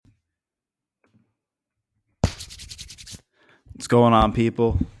going on,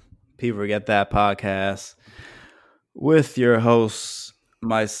 people? People Forget That podcast with your hosts,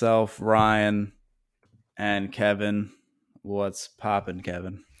 myself, Ryan, and Kevin. What's poppin',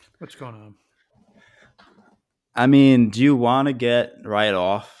 Kevin? What's going on? I mean, do you want to get right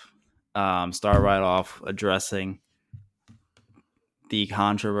off, start right off addressing the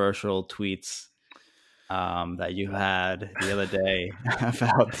controversial tweets that you had the other day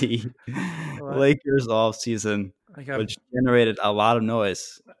about the Lakers offseason, which generated a lot of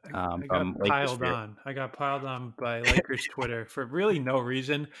noise from Lakers fans. I got piled on by Lakers Twitter for really no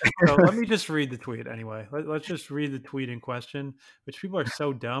reason. So let me just read the tweet anyway. Let's just read the tweet in question, which people are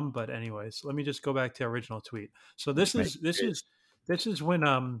so dumb. But anyways, let me just go back to the original tweet. So this is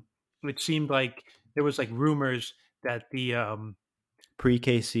when it seemed like there was like rumors that the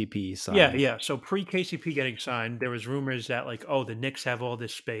pre-KCP signing. Yeah. So pre-KCP getting signed, there was rumors that like, oh, the Knicks have all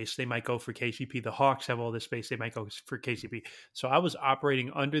this space, they might go for KCP. The Hawks have all this space, they might go for KCP. So I was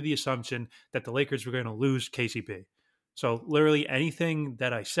operating under the assumption that the Lakers were going to lose KCP. So literally anything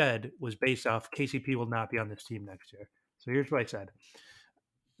that I said was based off KCP will not be on this team next year. So here's what I said.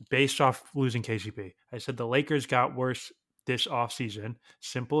 Based off losing KCP, I said the Lakers got worse this offseason.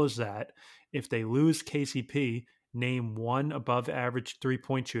 Simple as that. If they lose KCP, name one above average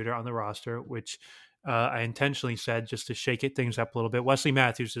 3-point shooter on the roster, which I intentionally said just to shake things up a little bit. Wesley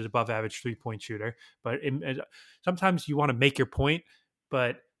Matthews is above average 3-point shooter, but sometimes you want to make your point,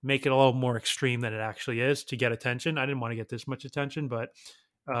 but make it a little more extreme than it actually is to get attention. I didn't want to get this much attention, but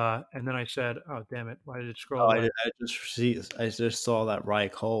and then I said, "Oh, damn it! Why did it scroll?" I just saw that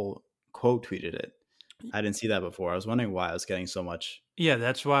Riot Cole quote tweeted it. I didn't see that before. I was wondering why I was getting so much. Yeah,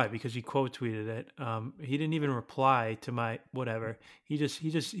 that's why, because he quote tweeted it. He didn't even reply to my whatever. He just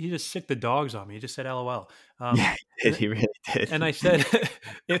sicked the dogs on me. He just said LOL. Yeah, he really did. And I said,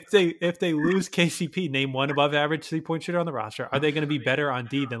 if they lose KCP, name one above average 3-point shooter on the roster. Are they going to be better on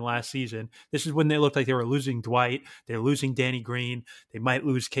D than last season? This is when they looked like they were losing Dwight. They're losing Danny Green. They might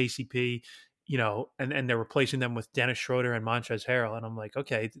lose KCP. You know, and they're replacing them with Dennis Schroeder and Montrezl Harrell. And I'm like,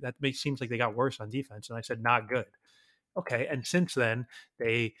 okay, that seems like they got worse on defense. And I said, not good. Okay, and since then,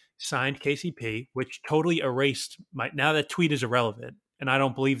 they signed KCP, which totally erased now that tweet is irrelevant, and I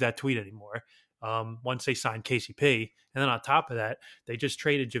don't believe that tweet anymore. Once they signed KCP, and then on top of that, they just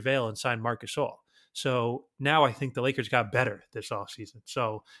traded JaVale and signed Marc Gasol. So now I think the Lakers got better this offseason.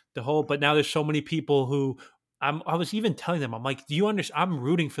 So but now there's so many people who I was even telling them, I'm like, do you understand? I'm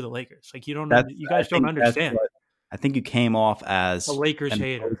rooting for the Lakers. Like, you guys don't understand. I think you came off as a Lakers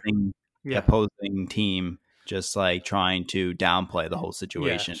hater. Opposing team, just like trying to downplay the whole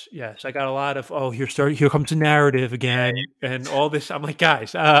situation. Yes. I got a lot of, here comes the narrative again, and all this. I'm like,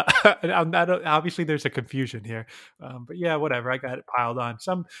 guys, obviously there's a confusion here, but yeah, whatever. I got it piled on.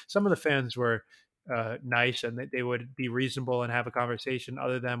 Some of the fans were nice, and they would be reasonable and have a conversation.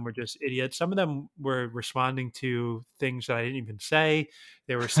 Other than were just idiots. Some of them were responding to things that I didn't even say.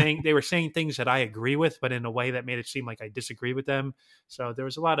 They were saying things that I agree with, but in a way that made it seem like I disagree with them. So there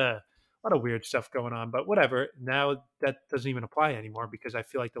was a lot of weird stuff going on, but whatever. Now that doesn't even apply anymore because I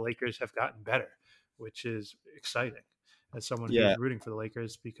feel like the Lakers have gotten better, which is exciting as someone who's rooting for the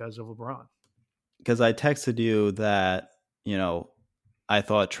Lakers because of LeBron. Because I texted you that, I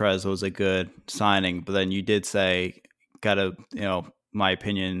thought Trez was a good signing, but then you did say, my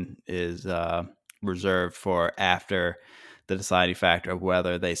opinion is reserved for after the deciding factor of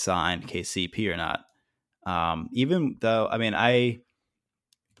whether they signed KCP or not. Even though, I mean,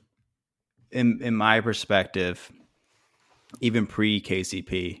 in my perspective, even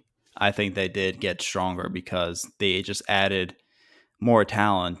pre-KCP, I think they did get stronger because they just added more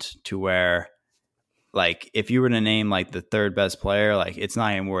talent to where, like, if you were to name like the third best player, like it's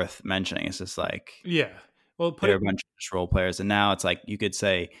not even worth mentioning. It's just like, well, they're a bunch of role players, and now it's like you could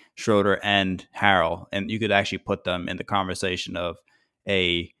say Schroeder and Harrell, and you could actually put them in the conversation of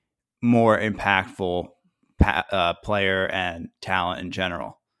a more impactful player and talent in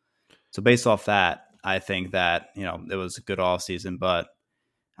general. So based off that, I think that, it was a good offseason, but,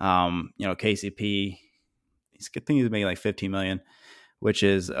 KCP, I think he's making like $15 million, which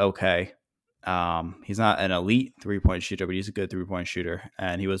is okay. He's not an elite 3-point shooter, but he's a good 3-point shooter,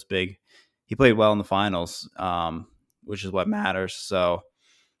 and he was big. He played well in the finals, which is what matters. So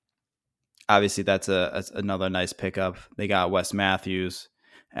obviously that's another nice pickup. They got Wes Matthews,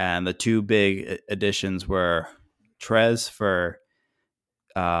 and the two big additions were Trez for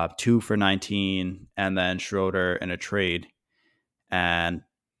 2 for 19, and then Schroeder in a trade. And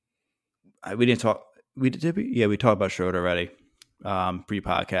we didn't talk. We talked about Schroeder already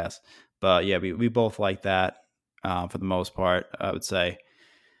pre-podcast. But yeah, we both like that for the most part, I would say.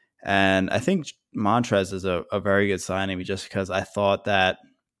 And I think Montrez is a very good signing just because I feel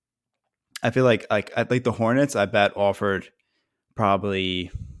like the Hornets I bet offered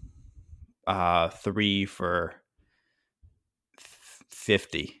probably 3 for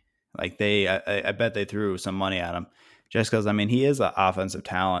 50. Like I bet they threw some money at him just because I mean he is an offensive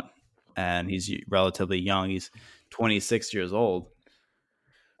talent and he's relatively young. He's 26 years old,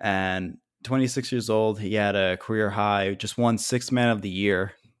 and 26 years old, he had a career high, just won Sixth Man of the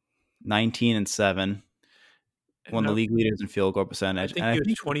Year, 19-7, one of the No, league leaders in field goal I percentage. think And I he was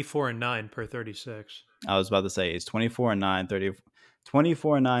think 24-9 per 36. I was about to say he's 24-9,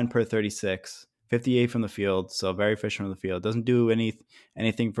 24-9 per 36, 58 from the field, so very efficient from the field. Doesn't do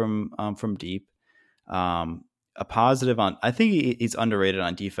anything from deep. A positive on, I think he's underrated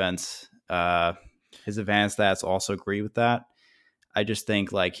on defense. His advanced stats also agree with that. I just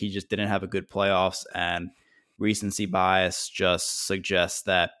think like he just didn't have a good playoffs, and recency bias just suggests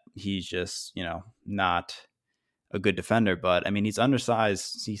that he's just not a good defender. But I mean, he's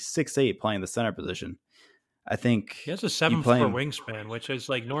undersized. He's 6'8", playing the center position. I think He has a you 7'4" play him. wingspan, which is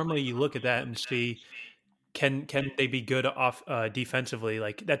like normally you look at that and see can they be good off defensively?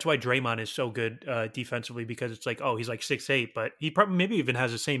 Like that's why Draymond is so good defensively because it's like, oh, he's like 6'8", but he probably maybe even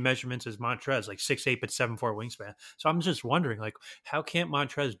has the same measurements as Montrez, like 6'8" but 7'4" wingspan. So I'm just wondering, like, how can't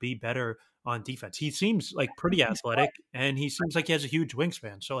Montrez be better on defense? He seems like pretty He's athletic, and he seems like he has a huge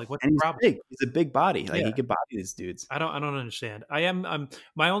wingspan. So like, what's and the he's problem? big. He's a big body. Like he Yeah. could body these dudes. I don't understand. I'm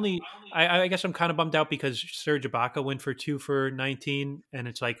my only I guess I'm kind of bummed out because Serge Ibaka went for 2 for 19, and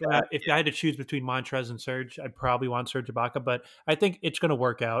it's like Yeah. if I had to choose between Montrez and Serge, I'd probably want Serge Ibaka, but I think it's going to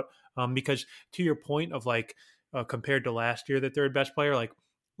work out because to your point of like compared to last year, the third best player, like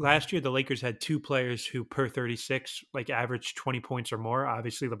last year the Lakers had two players who per 36 like averaged 20 points or more.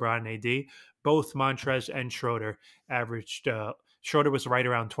 Obviously LeBron and AD, both Montrez and Schroeder averaged. Schroeder was right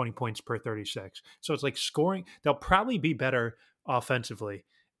around 20 points per 36. So it's like scoring, they'll probably be better offensively.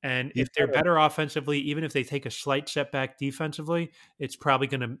 And He's if they're better offensively, even if they take a slight setback defensively, it's probably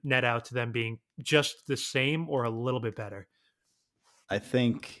going to net out to them being just the same or a little bit better. I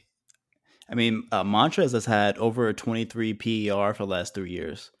think. I mean, Montrez has had over a 23 PER for the last 3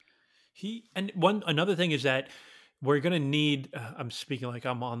 years. He and one another thing is that we're going to need. I'm speaking like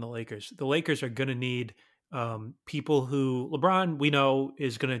I'm on the Lakers. The Lakers are going to need people who LeBron we know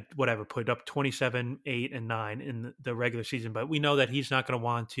is going to whatever put up 27, 8, and 9 in the regular season, but we know that he's not going to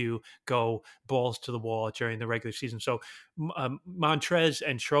want to go balls to the wall during the regular season. So Montrez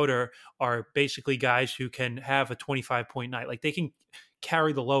and Schroeder are basically guys who can have a 25-point night. Like they can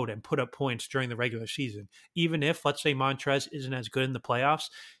carry the load and put up points during the regular season, even if let's say Montrez isn't as good in the playoffs.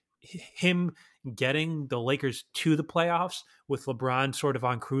 Him getting the Lakers to the playoffs with LeBron sort of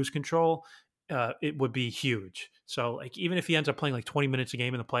on cruise control, it would be huge. So, like, even if he ends up playing like 20 minutes a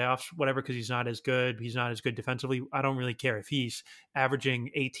game in the playoffs, whatever, because he's not as good defensively. I don't really care if he's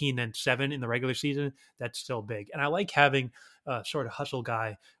averaging 18 and 7 in the regular season. That's still big. And I like having a sort of hustle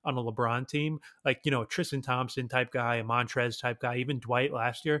guy on a LeBron team, like Tristan Thompson type guy, a Montrez type guy, even Dwight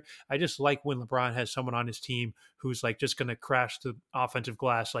last year. I just like when LeBron has someone on his team who's like just going to crash the offensive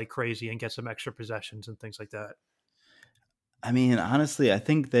glass like crazy and get some extra possessions and things like that. I mean, honestly, I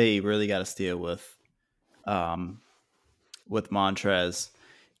think they really got to steal um, with Montrez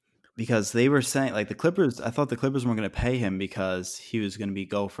because they were saying like the Clippers. I thought the Clippers weren't going to pay him because he was going to be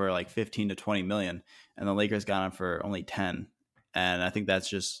go for like 15 to 20 million, and the Lakers got him for only 10. And I think that's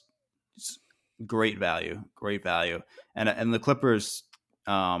just great value, great value. And the Clippers,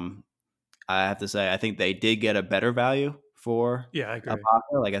 I have to say, I think they did get a better value for Yeah, I agree.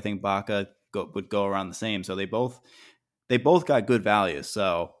 Baca. Like I think Baca would go around the same. So they both got good value.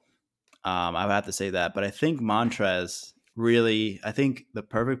 So I would have to say that. But I think Montrez really, I think the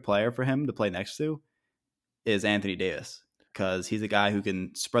perfect player for him to play next to is Anthony Davis because he's a guy who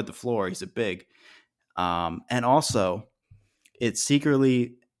can spread the floor. He's a big, and also it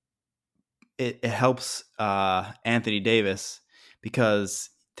secretly it helps Anthony Davis because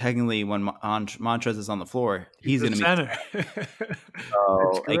technically when Montrez is on the floor, he's The going to be center. That's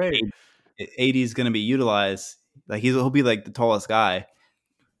so like great. AD is going to be utilized. Like he'll be like the tallest guy.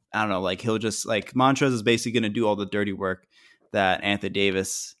 I don't know. Like he'll just like Montrez is basically going to do all the dirty work that Anthony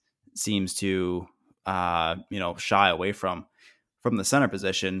Davis seems to shy away from the center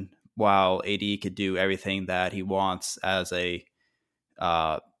position, while AD could do everything that he wants as a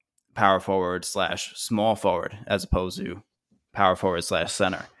uh, power forward slash small forward as opposed to power forward slash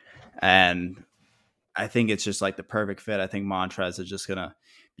center. And I think it's just like the perfect fit. I think Montrez is just gonna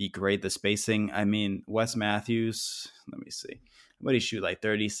be great. The spacing. I mean, Wes Matthews. Let me see. What did he shoot like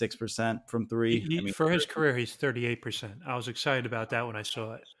 36% from three? I mean, For his career, he's 38%. I was excited about that when I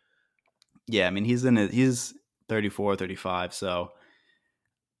saw it. Yeah, I mean he's 34, 35, so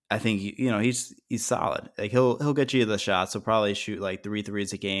I think he's solid. Like he'll get you the shots. He'll probably shoot like three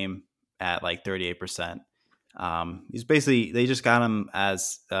threes a game at like 38%. He's basically they just got him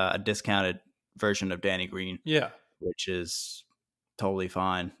as a discounted version of Danny Green, Yeah. which is totally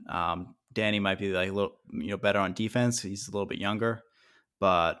fine. Danny might be like a little better on defense. He's a little bit younger,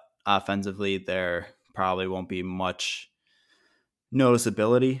 but offensively there probably won't be much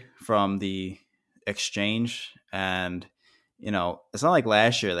noticeability from the exchange. And it's not like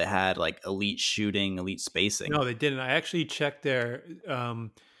last year they had like elite shooting, elite spacing. No, they didn't. I actually checked their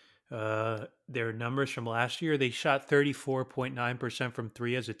numbers from last year. They shot 34.9% from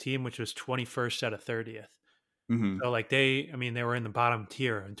three as a team, which was 21st out of 30th. Hmm. So like I mean, they were in the bottom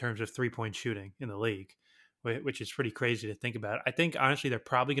tier in terms of 3-point shooting in the league, which is pretty crazy to think about. I think honestly, they're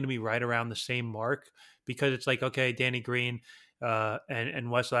probably going to be right around the same mark because it's like, okay, Danny Green and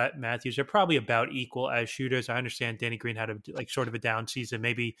Wes Matthews are probably about equal as shooters. I understand Danny Green had like sort of a down season.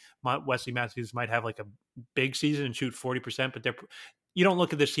 Maybe Wesley Matthews might have like a big season and shoot 40%, but you don't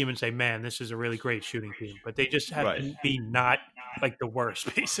look at this team and say, man, this is a really great shooting team, but they just have Right. to be not like the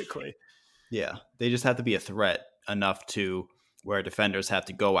worst, basically. Yeah. They just have to be a threat enough to where defenders have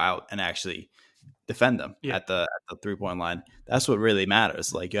to go out and actually defend them Yeah. at the 3-point line. That's what really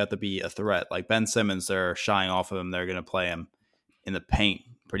matters. Like you have to be a threat. Like Ben Simmons, they're shying off of him. They're going to play him in the paint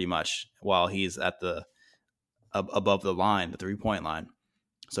pretty much while he's at the above the line, the 3-point line.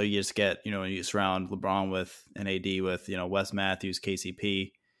 So you just get, you surround LeBron with an AD with, Wes Matthews,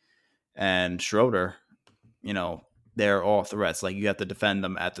 KCP, and Schroeder, they're all threats. Like you have to defend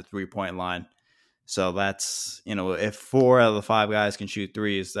them at the 3-point line. So that's, if 4 out of the 5 guys can shoot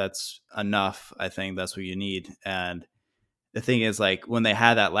threes, that's enough. I think that's what you need. And the thing is, like when they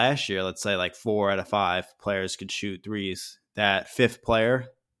had that last year, let's say like 4 out of 5 players could shoot threes. That fifth player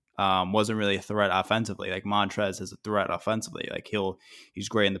wasn't really a threat offensively. Like Montrez is a threat offensively. Like he's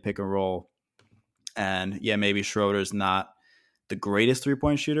great in the pick and roll. And yeah, maybe Schroeder's not the greatest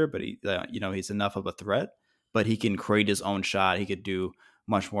 3-point shooter, but he's enough of a threat. But he can create his own shot. He could do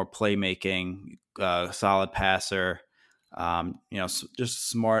much more playmaking, solid passer. Just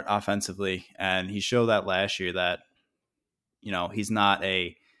smart offensively. And he showed that last year that he's not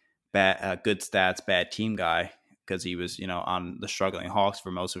a good stats, bad team guy because he was, on the struggling Hawks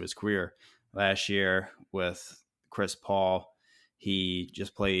for most of his career. Last year with Chris Paul, he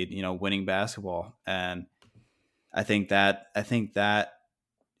just played, winning basketball. And I think that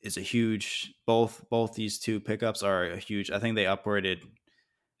is a huge, both these two pickups are a huge, I think they upgraded.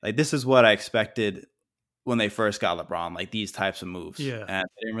 Like this is what I expected when they first got LeBron, like these types of moves. Yeah. And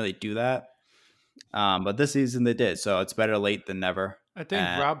they didn't really do that. But this season they did. So it's better late than never. I think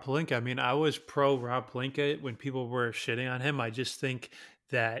Rob Pelinka, I mean, I was pro Rob Pelinka when people were shitting on him. I just think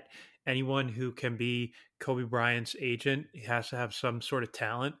that anyone who can be Kobe Bryant's agent he has to have some sort of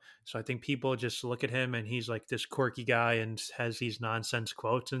talent. So I think people just look at him and he's like this quirky guy and has these nonsense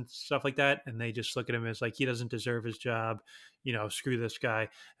quotes and stuff like that. And they just look at him as like, he doesn't deserve his job, screw this guy.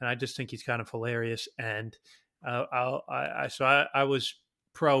 And I just think he's kind of hilarious. And I was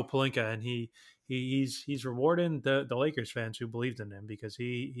pro Pelinka and he's rewarding the Lakers fans who believed in him because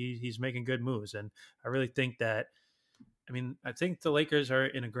he's making good moves, and I really think that. I mean, I think the Lakers are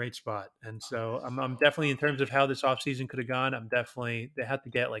in a great spot, and so I'm definitely in terms of how this offseason could have gone. They have to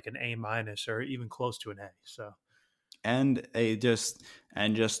get like an A minus or even close to an A. So, and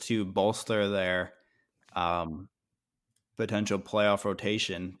just to bolster their potential playoff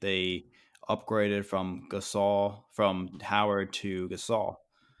rotation, they upgraded from Howard to Gasol,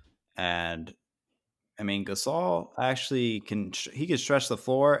 and I mean, Gasol actually can stretch the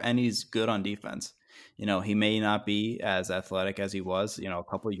floor and he's good on defense. He may not be as athletic as he was, a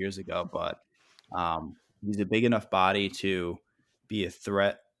couple of years ago, but he's a big enough body to be a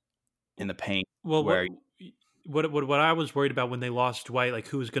threat in the paint. well, Where what I was worried about when they lost Dwight, like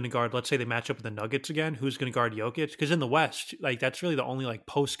who's going to guard? Let's say they match up with the Nuggets again, who's going to guard Jokic? Because in the West, like that's really the only like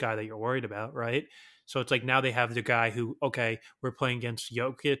post guy that you're worried about, right? So it's like now they have the guy who, okay, we're playing against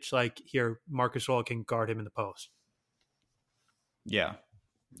Jokic. Like here, Marcus Gasol can guard him in the post. yeah,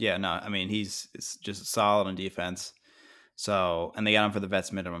 no, I mean it's just solid on defense. So and they got him for the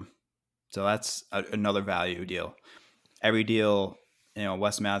vets minimum, so that's another value deal. Every deal,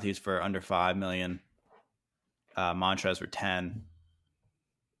 Wes Matthews for under $5 million. Montrez for 10.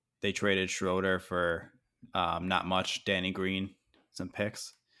 They traded Schroeder for not much. Danny Green, some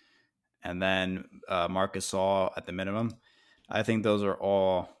picks, and then Marc Gasol at the minimum. I think those are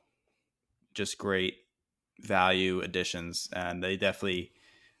all just great value additions, and they definitely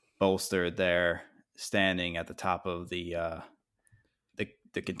bolstered their standing at the top of the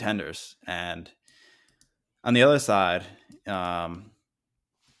the contenders. And on the other side, I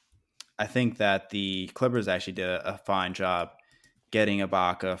think that the Clippers actually did a fine job getting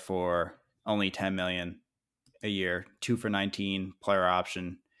Ibaka for only $10 million a year, 2 for 19 player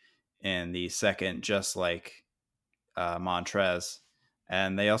option in the second, just like Montrez.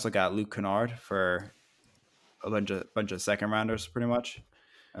 And they also got Luke Kennard for a bunch of second rounders, pretty much,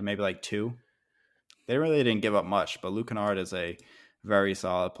 maybe like 2. They really didn't give up much, but Luke Kennard is a very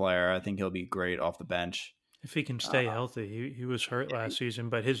solid player. I think he'll be great off the bench. If he can stay healthy, he was hurt last season,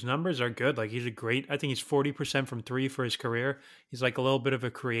 but his numbers are good. Like he's a great. I think he's 40% from three for his career. He's like a little bit of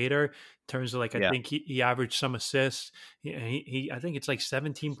a creator in terms of like I think he averaged some assists. He I think it's like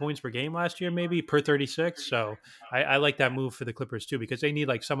 17 points per game last year, maybe per 36. So I like that move for the Clippers too because they need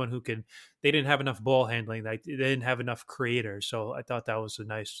like someone who can. They didn't have enough ball handling. Like they didn't have enough creators. So I thought that was a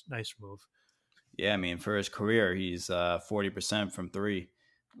nice move. Yeah, I mean for his career, he's 40% from three.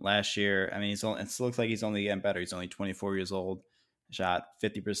 Last year, I mean, it looks like he's only getting better. He's only 24 years old. Shot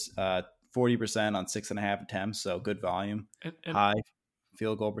 50%, 40% on 6.5 attempts, so good volume. And high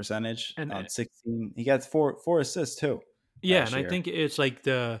field goal percentage on 16. He got four assists too. Yeah, and I think it's like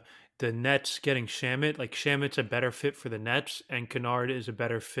the Nets getting Shamet. Like Shamet's a better fit for the Nets, and Kennard is a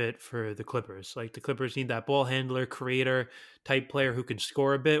better fit for the Clippers. Like the Clippers need that ball handler, creator type player who can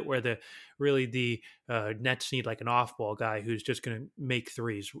score a bit. Where the Nets need like an off ball guy who's just going to make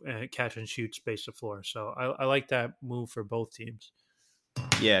threes, catch and shoot, space the floor. So I like that move for both teams.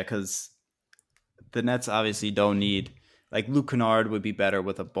 Yeah, because the Nets obviously don't need like Luke Kennard would be better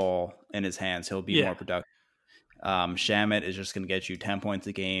with a ball in his hands. He'll be more productive. Shamet is just going to get you 10 points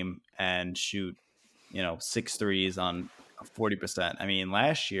a game and shoot, 6 threes on 40%. I mean,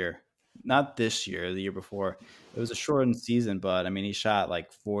 last year, not this year, the year before, it was a shortened season, but I mean, he shot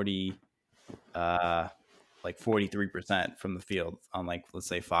like 43% from the field on like, let's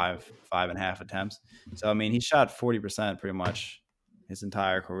say 5.5 attempts. So, I mean, he shot 40% pretty much his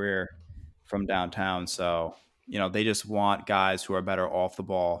entire career from downtown. So, they just want guys who are better off the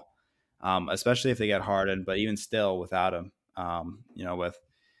ball. Especially if they get Harden, but even still without him, with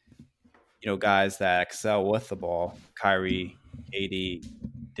guys that excel with the ball, Kyrie, KD,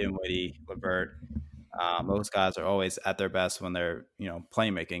 Dinwiddie, LeVert, those guys are always at their best when they're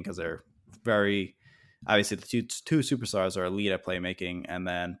playmaking because they're very obviously the two superstars are elite at playmaking, and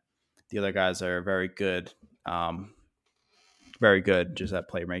then the other guys are very good just at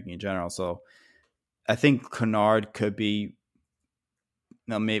playmaking in general. So I think Kennard could be.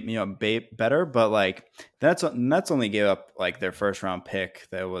 Maybe better, but like Nets only gave up like their first round pick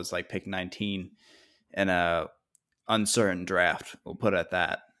that was like pick 19 in a uncertain draft. We'll put it at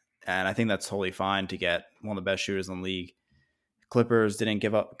that, and I think that's totally fine to get one of the best shooters in the league. Clippers didn't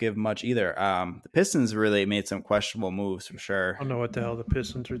give much either. The Pistons really made some questionable moves for sure. I don't know what the hell the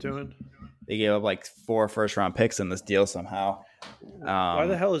Pistons are doing. They gave up like 4 first round picks in this deal somehow. Why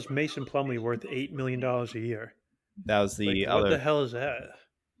the hell is Mason Plumlee worth $8 million a year? That was the other. What the hell is that?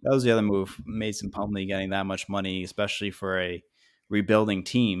 That was the other move. Mason Plumlee getting that much money, especially for a rebuilding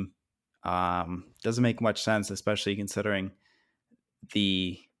team, doesn't make much sense. Especially considering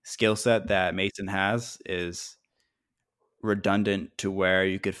the skill set that Mason has is redundant to where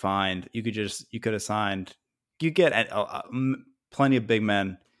you could get plenty of big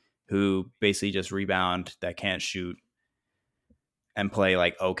men who basically just rebound that can't shoot and play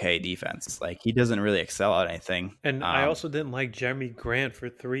like okay defense. Like he doesn't really excel at anything. And I also didn't like Jeremy Grant for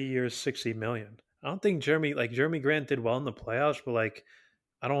 3 years, $60 million. I don't think Jeremy Grant did well in the playoffs, but like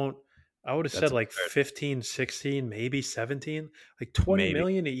I would have said like 15, 16, maybe 17, like 20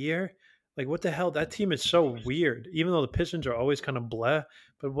 million a year. Like what the hell? That team is so weird. Even though the Pistons are always kind of bleh,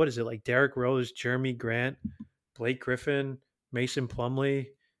 but what is it like? Derrick Rose, Jeremy Grant, Blake Griffin, Mason Plumlee.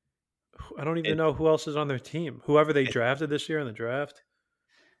 I don't even know who else is on their team. Whoever they drafted this year in the draft.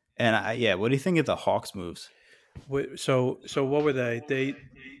 And what do you think of the Hawks moves? So what were they?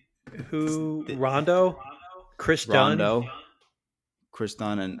 Rondo, Chris Dunn,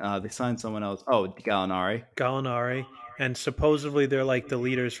 and they signed someone else. Oh, Gallinari, and supposedly they're like the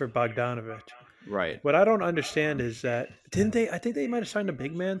leaders for Bogdanovich. Right. What I don't understand is that didn't they? I think they might have signed a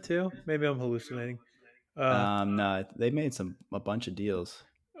big man too. Maybe I'm hallucinating. No, they made a bunch of deals.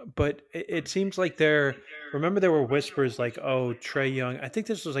 But it seems like remember there were whispers like, oh, Trae Young. I think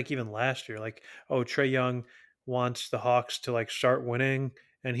this was like even last year, like, oh, Trae Young wants the Hawks to like start winning.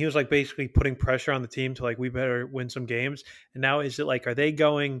 And he was like basically putting pressure on the team to like, we better win some games. And now is it like, are they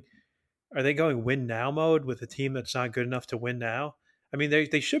going win now mode with a team that's not good enough to win now? I mean,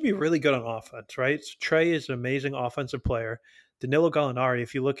 they should be really good on offense, right? So Trae is an amazing offensive player. Danilo Gallinari,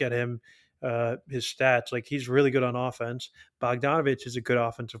 if you look at him, his stats. Like he's really good on offense. Bogdanovich is a good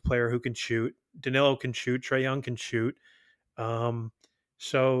offensive player who can shoot. Danilo can shoot. Trae Young can shoot. Um,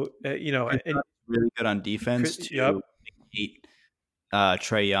 Chris and Dunn's really good on defense yep. to negate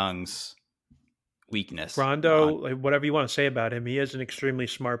Trae Young's weakness. Rondo, like whatever you want to say about him, he is an extremely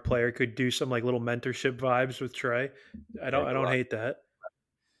smart player. Could do some like little mentorship vibes with Trey. I don't hate that.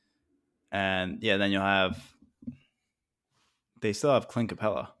 And yeah, then you'll have. They still have Clint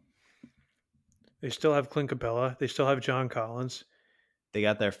Capella. They still have Clint Capella. They still have John Collins. They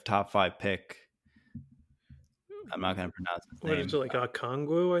got their top 5 pick. I'm not going to pronounce his name. What is it, like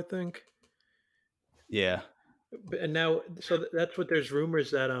Okongwu, I think? Yeah. And now, so that's what there's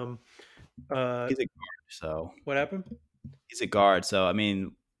rumors that he's a guard, so what happened? He's a guard, so I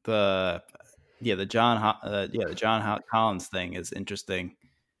mean the John Collins thing is interesting.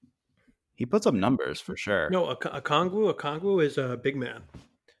 He puts up numbers for sure. No, Okongwu is a big man.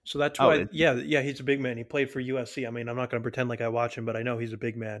 So that's why, he's a big man. He played for USC. I mean, I'm not going to pretend like I watch him, but I know he's a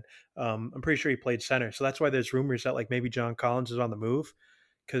big man. I'm pretty sure he played center. So that's why there's rumors that like maybe John Collins is on the move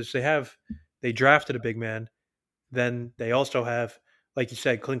because they drafted a big man. Then they also have, like you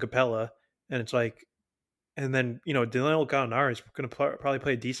said, Clint Capella, and it's like, and then Danilo Gallinari is going to probably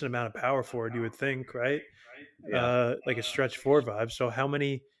play a decent amount of power forward. You would think, right? Yeah. Like a stretch 4 vibe. So how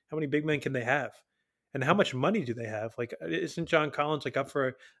many big men can they have? And how much money do they have? Like, isn't John Collins like up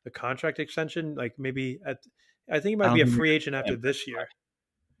for a contract extension? Like maybe I think he might be a free agent after this year.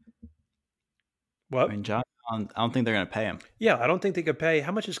 What? I mean, John Collins, I don't think they're going to pay him. Yeah, I don't think they could pay.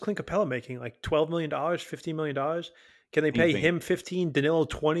 How much is Clint Capella making? Like $12 million, $15 million? Can they pay him 15, Danilo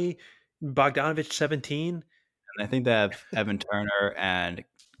 20, Bogdanovich 17? And I think they have Evan Turner and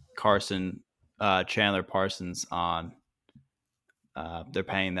Chandler Parsons on. They're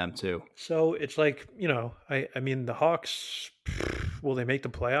paying them too. So it's like, I mean, the Hawks, will they make the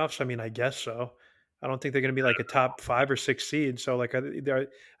playoffs? I mean, I guess so. I don't think they're going to be like a top 5 or 6 seed. So like,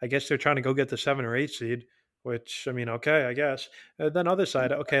 I guess they're trying to go get the 7 or 8 seed, which I mean, okay, I guess. Then other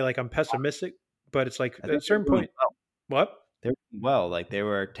side, okay, like I'm pessimistic, but it's like at a certain point, what? Like they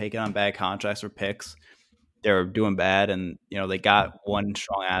were taking on bad contracts or picks. They were doing bad, and they got one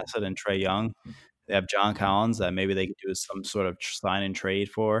strong asset in Trae Young. They have John Collins that maybe they could do some sort of sign and trade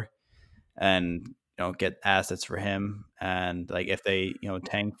for, and get assets for him. And like if they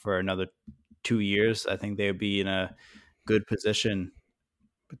tank for another 2 years, I think they would be in a good position.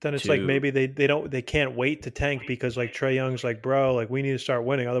 But then it's like maybe they can't wait to tank because like Trae Young's like, bro, like we need to start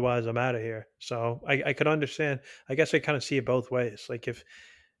winning, otherwise I'm out of here. So I could understand. I guess I kind of see it both ways. Like if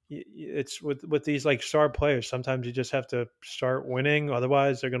it's with these like star players, sometimes you just have to start winning,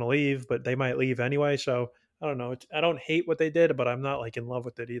 otherwise they're going to leave, but they might leave anyway. So I don't know. I don't hate what they did, but I'm not like in love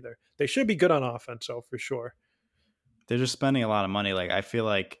with it either. They should be good on offense, so for sure. They're just spending a lot of money. Like I feel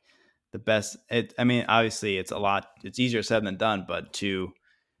like the best. I mean, obviously it's easier said than done, but to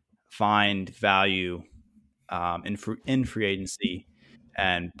find value in free agency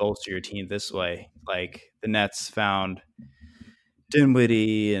and bolster your team this way, like the Nets found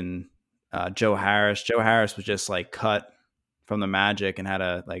Dinwiddie and Joe Harris. Joe Harris was just like cut from the Magic and had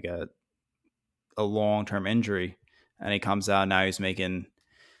a long-term injury, and he comes out now he's making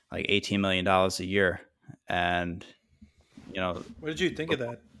like $18 million a year. And what did you think of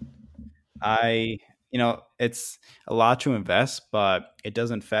that? It's a lot to invest, but it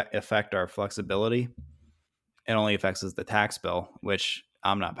doesn't affect our flexibility. It only affects the tax bill, which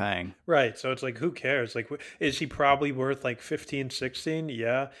I'm not paying. Right. So it's like, who cares? Like, is he probably worth like 15, 16?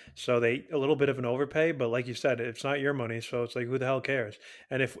 Yeah. So they a little bit of an overpay, but like you said, it's not your money. So it's like, who the hell cares?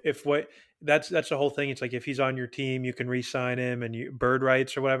 And if what that's the whole thing. It's like, if he's on your team, you can re-sign him and bird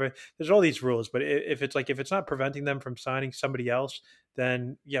rights or whatever. There's all these rules, but if it's not preventing them from signing somebody else,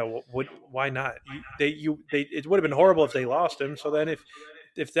 then yeah, why not? It would have been horrible if they lost him. So then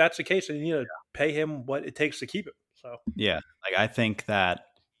if that's the case, then you need to pay him what it takes to keep him. So yeah, like I think that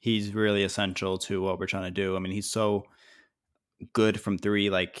he's really essential to what we're trying to do. I mean, he's so good from 3.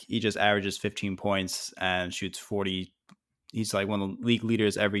 Like he just averages 15 points and shoots 40. He's like one of the league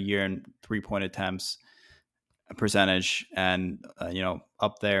leaders every year in 3-point attempts percentage, and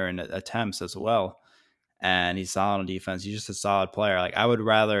up there in attempts as well. And he's solid on defense. He's just a solid player. Like I would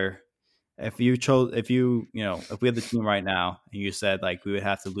rather, if we had the team right now and you said like we would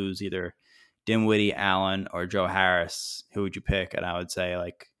have to lose either Dinwiddie, Allen, or Joe Harris, who would you pick? And I would say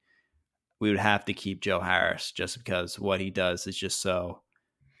like we would have to keep Joe Harris just because what he does is just so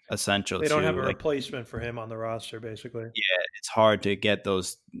essential. They don't have a replacement for him on the roster, basically. Yeah, it's hard to get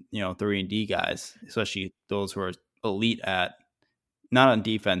those 3-and-D guys, especially those who are elite at not on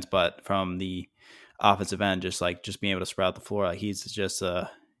defense, but from the offensive end, just being able to spread out the floor. Like he's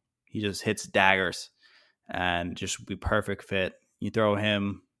He just hits daggers and just be perfect fit. You throw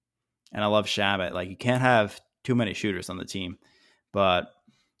him, and I love Shabbat. Like you can't have too many shooters on the team, but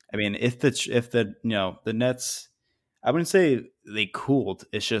I mean, if the the Nets, I wouldn't say they cooled.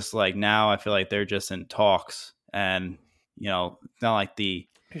 It's just like now I feel like they're just in talks, and it's not like You're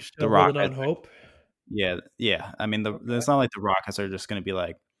the still holding on Rockets. hope. Yeah, yeah. I mean, Okay. it's not like the Rockets are just going to be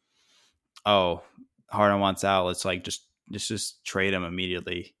like, oh, Harden wants out. Let's like just trade him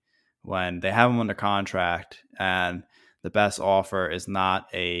immediately when they have him under contract and the best offer is not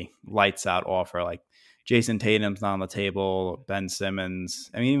a lights out offer. Like Jason Tatum's not on the table. Ben Simmons.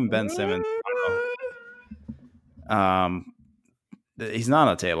 I mean, even Ben Simmons. I don't know. He's not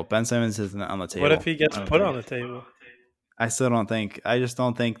on the table. Ben Simmons isn't on the What if table. he gets put on the table? I still don't think. I just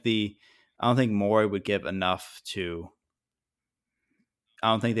don't think I don't think Morey would give enough to. I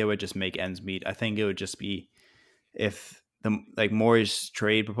don't think they would just make ends meet. I think it would just be if Morey's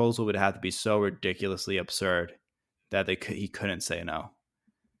trade proposal would have to be so ridiculously absurd that he couldn't say no.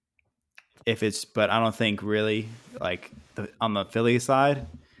 But I don't think really like on the Philly side,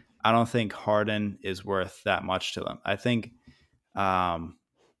 I don't think Harden is worth that much to them. I think, there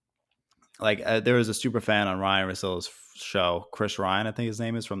was a super fan on Ryan Russillo's show, Chris Ryan, I think his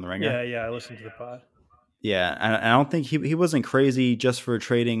name is from The Ringer. Yeah, I listened to the pod. Yeah, and I don't think he wasn't crazy just for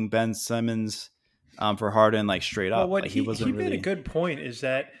trading Ben Simmons for Harden like straight Well, up. what Like he he wasn't made a really good point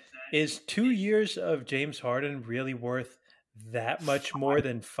is 2 years of James Harden really worth that much more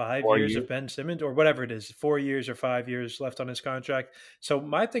than 5 years 4 years. of Ben Simmons or whatever it is, 4 years or 5 years left on his contract. So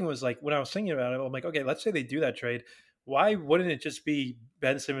my thing was like when I was thinking about it, I'm like, okay, let's say they do that trade. Why wouldn't it just be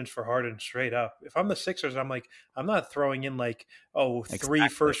Ben Simmons for Harden straight up? If I'm the Sixers, I'm like, I'm not throwing in like, oh, three Exactly.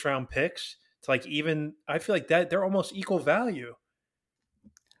 first round picks to like even I feel like that they're almost equal value.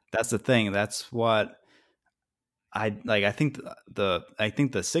 That's the thing. That's what I like. I think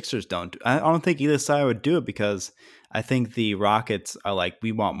the Sixers don't. I don't think either side would do it because I think the Rockets are like,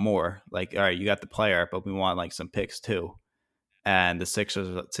 we want more. Like, all right, you got the player, but we want like some picks too. And the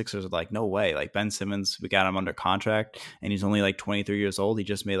Sixers are like, no way. Like Ben Simmons, we got him under contract, and he's only like 23 years old. He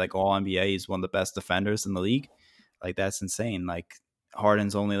just made like All NBA. He's one of the best defenders in the league. Like that's insane. Like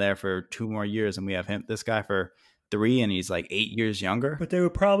Harden's only there for 2 more years, and we have this guy for 3, and he's like 8 years younger. But they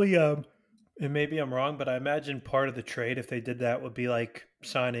would probably and maybe I'm wrong, but I imagine part of the trade, if they did that, would be like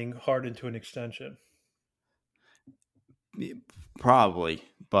signing Harden to an extension. Probably,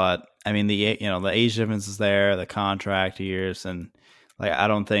 but I mean the age difference is there, the contract years, and like I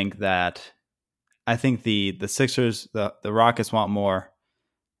don't think that. I think the Sixers, the Rockets want more,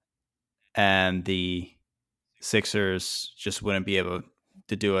 and the Sixers just wouldn't be able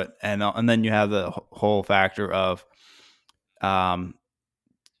to do it. And then you have the whole factor of um,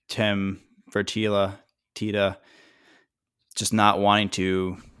 Tim Fertitta Tita just not wanting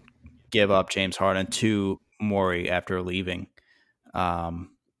to give up James Harden to Morey after leaving.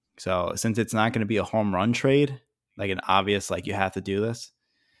 So since it's not going to be a home run trade, like an obvious like you have to do this,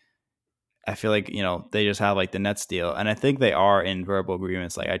 I feel like they just have like the Nets deal, and I think they are in verbal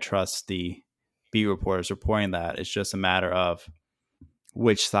agreements. Like I trust the beat reporters reporting that. It's just a matter of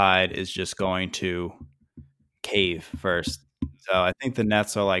which side is just going to cave first. So I think the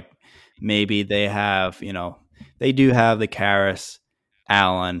Nets are like maybe they do have the Karras,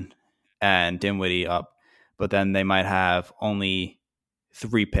 Allen, and Dinwiddie up, but then they might have only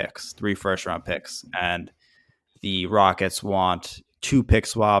 3 first round picks, and the Rockets want 2 pick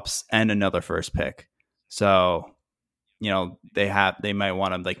swaps and another first pick. So they might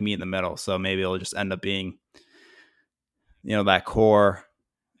want to like meet in the middle. So maybe it'll just end up being that core,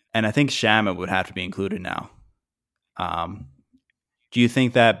 and I think Shamet would have to be included now. Do you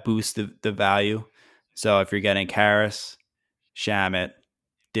think that boosts the value? So if you're getting Karras, Shamet,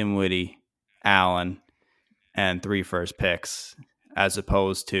 Dinwiddie, Allen, and 3 first picks, as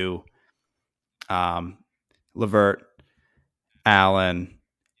opposed to Levert, Allen,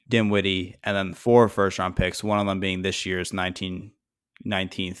 Dinwiddie, and then 4 first round picks, one of them being this year's 19th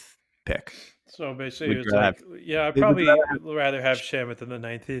pick. So basically, Would it was you like, have, yeah, I'd would you probably rather have Shamit than the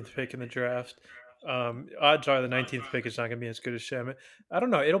 19th pick in the draft. Odds are the 19th pick is not going to be as good as Shamit. I don't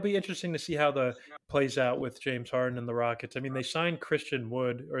know. It'll be interesting to see how the plays out with James Harden and the Rockets. I mean, they signed Christian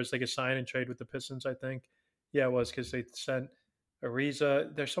Wood, or it's like a sign and trade with the Pistons, I think. Yeah, it was because they sent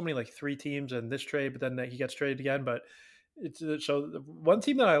Ariza. There's so many like 3 teams in this trade, but then he gets traded again. But it's so the one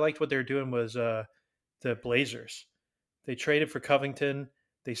team that I liked what they were doing was the Blazers. They traded for Covington.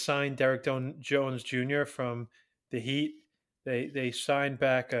 They signed Derek Jones Jr. from the Heat. They signed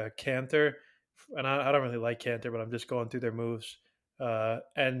back Cantor, and I don't really like Cantor, but I'm just going through their moves.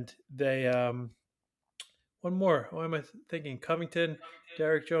 And they one more. What am I thinking? Covington,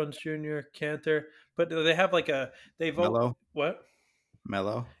 Derek Jones Jr., Cantor, but they have like a they vote Mello, what?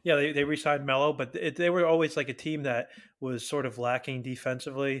 Mello. Yeah, they re-signed Melo, but they were always like a team that was sort of lacking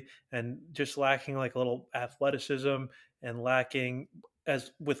defensively and just lacking like a little athleticism and lacking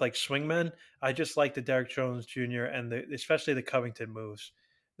as with like swingmen. I just like the Derek Jones Jr. and especially the Covington moves.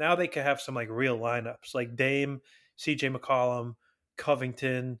 Now they could have some like real lineups like Dame, CJ McCollum,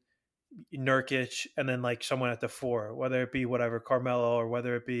 Covington, Nurkic, and then like someone at the four, whether it be whatever Carmelo or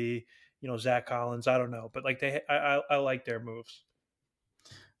whether it be Zach Collins. I don't know, but like I like their moves.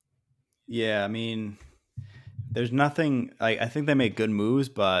 Yeah, I mean, there's nothing. I think they make good moves,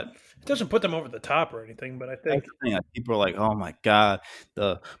 but It doesn't put them over the top or anything, but I that's think the thing. Like, people are like, "Oh my god,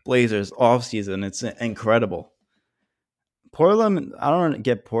 the Blazers off season, it's incredible." Portland, I don't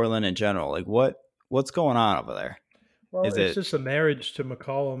get Portland in general. Like, what's going on over there? well, Is it's it? just a marriage to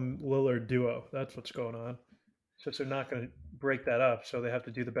McCollum Lillard duo. That's what's going on. Since they're not going to break that up, so they have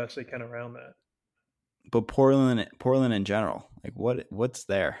to do the best they can around that. But Portland in general, like what's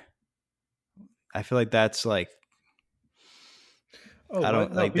there? I feel like that's like Oh, I what?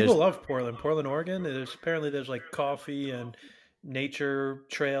 don't No, like. people There's love Portland. Portland, Oregon. There's like coffee and nature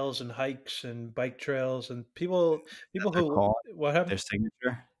trails and hikes and bike trails and people their who call, what happened? their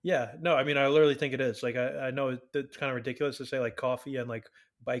signature. Yeah, no, I mean I literally think it is. Like I know it's kind of ridiculous to say like coffee and like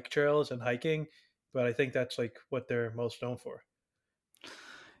bike trails and hiking, but I think that's like what they're most known for.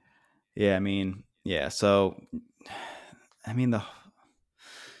 Yeah, I mean, yeah. So, I mean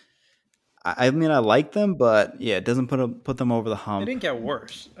I like them, but yeah, it doesn't put them over the They hump. didn't get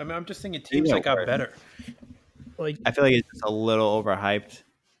worse. I mean, I'm just thinking They teams get that got worse. better. Like, I feel like it's just a little overhyped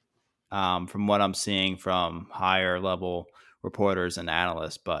from what I'm seeing from higher level reporters and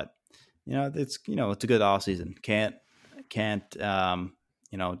analysts. But it's a good off season. Can't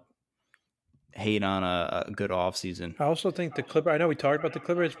you know hate on a good off season. I also think the Clippers. I know we talked about the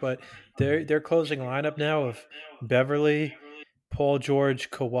Clippers, but they're closing lineup now of Beverly, Paul George,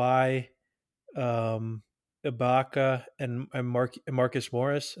 Kawhi, um, Ibaka, and Marcus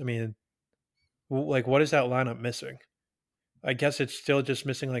Morris. I mean, like, what is that lineup missing? I guess it's still just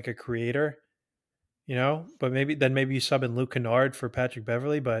missing like a creator, But maybe you sub in Luke Kennard for Patrick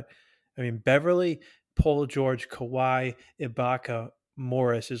Beverly. But I mean, Beverly, Paul George, Kawhi, Ibaka,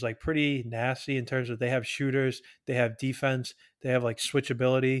 Morris is like pretty nasty in terms of they have shooters, they have defense, they have like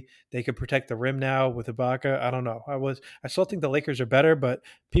switchability. They can protect the rim now with Ibaka. I don't know. I still think the Lakers are better, but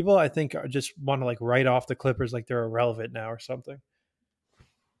people I think just want to like write off the Clippers like they're irrelevant now or something.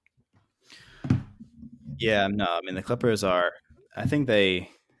 Yeah, no, I mean the Clippers are. I think they.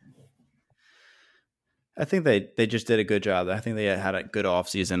 I think they just did a good job. I think they had a good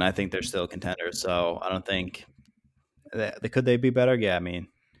offseason. I think they're still contenders. So I don't think could they be better? Yeah, I mean,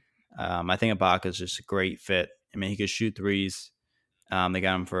 I think Ibaka is just a great fit. I mean, he could shoot threes. They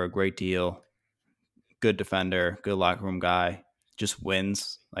got him for a great deal. Good defender, good locker room guy. Just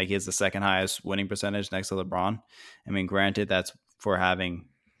wins. Like he has the second highest winning percentage next to LeBron. I mean, granted, that's for having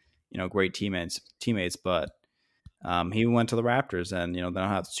great teammates, but he went to the Raptors, and they don't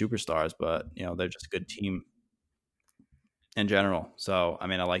have superstars, but they're just a good team in general. So I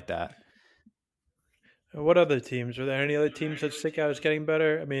mean, I like that. What other teams? Are there any other teams that stick out as getting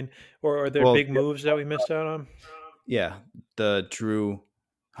better? I mean, or are there Well, big moves that we missed out on? yeah, the Drew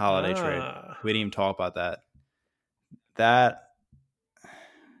Holiday trade. Ah, We didn't even talk about that. That.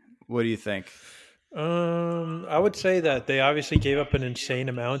 What do you think? I would say that they obviously gave up an insane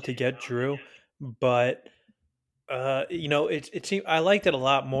amount to get Drew, but it seemed I liked it a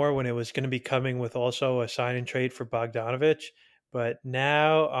lot more when it was going to be coming with also a sign and trade for Bogdanovich. But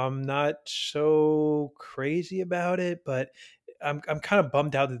now I'm not so crazy about it. But I'm kind of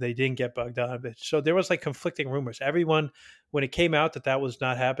bummed out that they didn't get Bogdanovich. So there was like conflicting rumors. Everyone, when it came out that was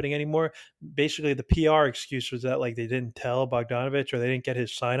not happening anymore, basically the PR excuse was that like they didn't tell Bogdanovich or they didn't get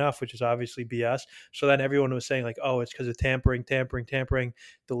his sign off, which is obviously BS. So then everyone was saying like, oh, it's because of tampering.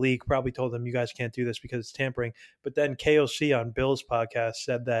 The league probably told them you guys can't do this because it's tampering. But then KOC on Bill's podcast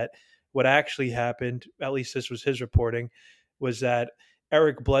said that what actually happened, at least this was his reporting, was that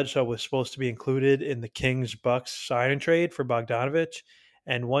Eric Bledsoe was supposed to be included in the Kings Bucks sign and trade for Bogdanovich.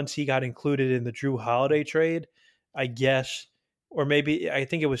 And once he got included in the Drew Holiday trade, I guess, or maybe I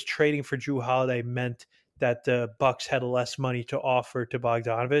think it was trading for Drew Holiday meant that the Bucks had less money to offer to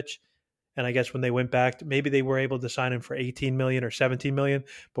Bogdanovich. And I guess when they went back, maybe they were able to sign him for 18 million or 17 million,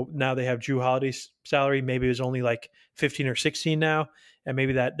 but now they have Drew Holiday's salary. Maybe it was only like 15 or 16 now. And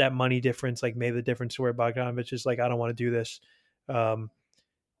maybe that money difference, like made the difference to where Bogdanovich is like, I don't want to do this,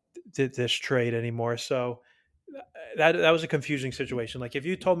 this trade anymore. So that was a confusing situation. Like if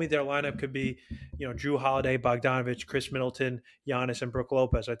you told me their lineup could be, Drew Holiday, Bogdanovich, Chris Middleton, Giannis, and Brook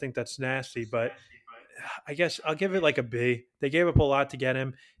Lopez, I think that's nasty. But I guess I'll give it like a B. They gave up a lot to get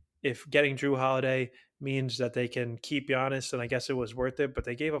him. If getting Drew Holiday means that they can keep Giannis, then I guess it was worth it. But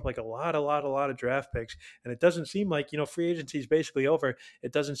they gave up like a lot of draft picks, and it doesn't seem like free agency is basically over.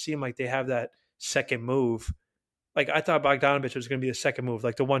 It doesn't seem like they have that second move. Like I thought Bogdanovich was going to be the second move,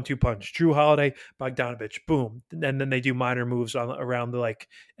 like the 1-2 punch. Drew Holiday, Bogdanovich, boom, and then they do minor moves around the like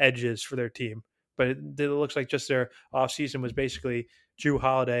edges for their team. But it looks like just their offseason was basically Drew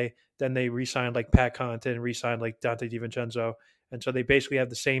Holiday. Then they re-signed like Pat Connaughton, re-signed like Dante DiVincenzo, and so they basically have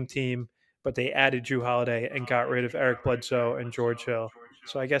the same team, but they added Drew Holiday and got rid of Eric Bledsoe and George Hill.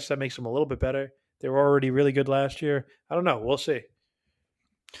 So I guess that makes them a little bit better. They were already really good last year. I don't know. We'll see.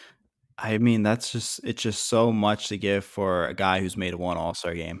 I mean, it's just so much to give for a guy who's made one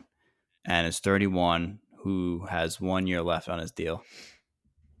All-Star game and is 31, who has 1 year left on his deal.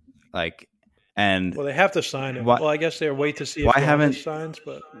 Like, and Well, they have to sign him. Well, I guess they'll wait to see if Giannis signs.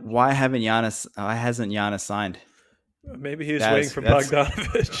 But why hasn't Giannis signed? Maybe he was waiting for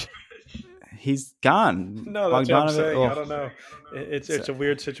Bogdanovich. He's gone. No, that's what I'm saying. I don't know. It's a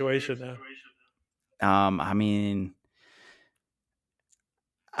weird situation now. I mean,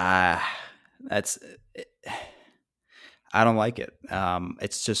 that's. I don't like it.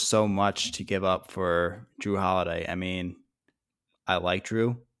 It's just so much to give up for Drew Holiday. I mean, I like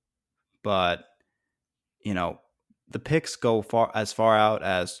Drew, but the picks go as far out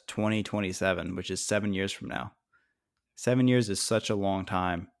as 2027, which is 7 years from now. 7 years is such a long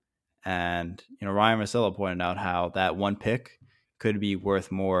time. And, Ryan Russillo pointed out how that one pick could be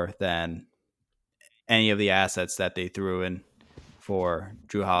worth more than any of the assets that they threw in for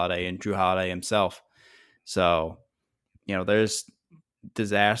Drew Holiday and Drew Holiday himself. So, there's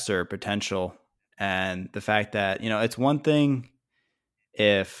disaster potential. And the fact that, it's one thing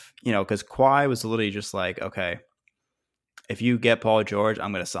if, because Kawhi was literally just like, okay, if you get Paul George,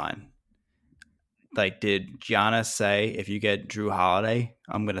 I'm going to sign. Like, did Giannis say, if you get Drew Holiday,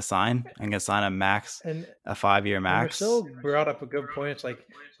 I'm going to sign? I'm going to sign a max, a 5-year max? Marcel brought up a good point. It's like,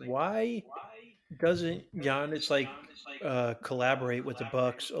 why doesn't Giannis collaborate with the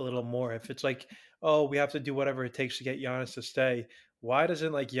Bucks a little more? If it's like, oh, we have to do whatever it takes to get Giannis to stay, why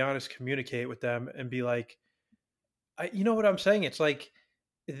doesn't Giannis communicate with them and be like, you know what I'm saying? It's like,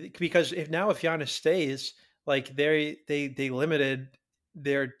 because if Giannis stays, like they limited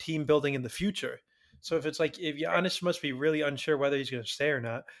their team building in the future. So if it's like, if Giannis must be really unsure whether he's going to stay or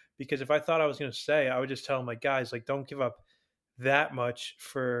not, because if I thought I was going to stay, I would just tell him like, guys, like don't give up that much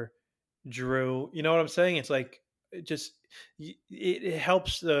for Drew. You know what I'm saying? It's like, it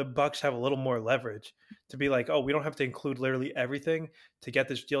helps the Bucks have a little more leverage to be like, oh, we don't have to include literally everything to get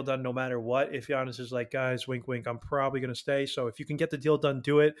this deal done no matter what. If Giannis is like, guys, wink, wink, I'm probably going to stay. So if you can get the deal done,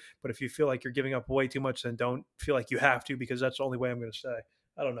 do it. But if you feel like you're giving up way too much, then don't feel like you have to, because that's the only way I'm going to stay.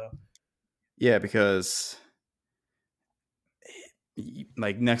 I don't know. Yeah, because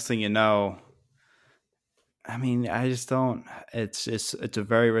like next thing you know, I mean, I just don't. It's a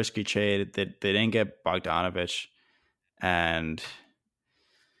very risky trade that they didn't get Bogdanovich, and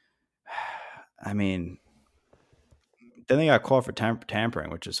I mean, then they got called for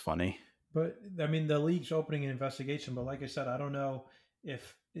tampering, which is funny. But I mean, the league's opening an investigation. But like I said, I don't know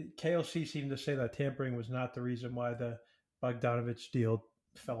if KOC seemed to say that tampering was not the reason why the Bogdanovich deal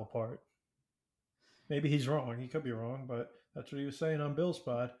fell apart. Maybe he's wrong. He could be wrong, but that's what he was saying on Bill's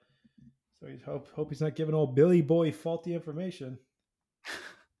pod. So he's hope he's not giving old Billy Boy faulty information.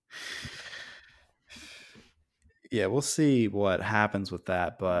 Yeah, we'll see what happens with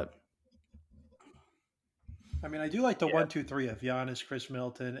that, but I mean, I do like the 1-2-3 of Giannis, Chris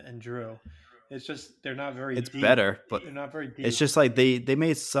Middleton, and Drew. It's just they're not very. It's deep. better, but they're not very deep. It's just like they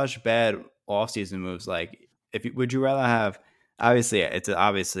made such bad offseason moves. Like, would you rather have?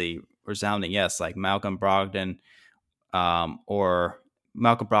 Obviously resounding yes, like Malcolm Brogdon, or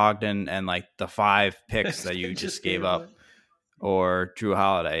Malcolm Brogdon and like the 5 picks that you just gave up, or Drew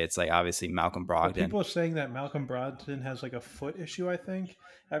Holiday. It's like obviously Malcolm Brogdon. People are saying that Malcolm Brogdon has like a foot issue. I think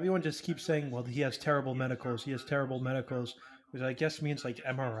everyone just keeps saying, well, he has terrible medicals. He has terrible medicals, which I guess means like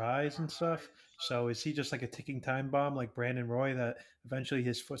MRIs and stuff. So is he just like a ticking time bomb like Brandon Roy that eventually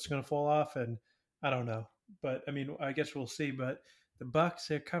his foot's going to fall off? And I don't know. But I mean, I guess we'll see. But the Bucks,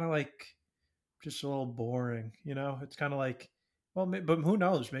 they're kind of like just a little boring. It's kind of like, well, but who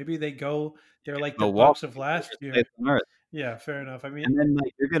knows? Maybe they're like the Bucks of last year. Yeah, fair enough. I mean, and then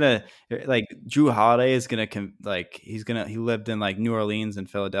like you're gonna like Drew Holiday is gonna he lived in like New Orleans and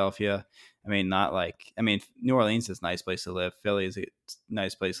Philadelphia, I mean, not like, I mean, New Orleans is a nice place to live. Philly is a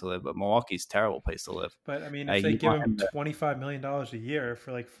nice place to live, but Milwaukee's a terrible place to live. But I mean, if they You give want him him to, $25 million a year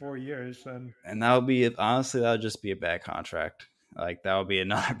for like 4 years, then and that would be, honestly, that would just be a bad contract. Like, that would be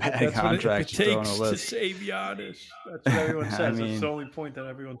another bad that's what it contract you throw on a takes to list. save Giannis. That's what everyone I says. That's the mean, only point that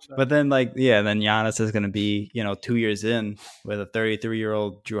everyone says. but then, like, yeah, then Giannis is going to be, 2 years in with a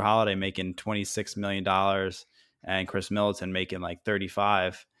 33-year-old Drew Holiday making $26 million and Chris Middleton making like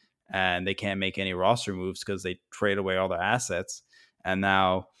 35, and they can't make any roster moves because they trade away all their assets. And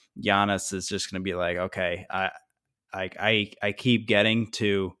now Giannis is just going to be like, okay, I keep getting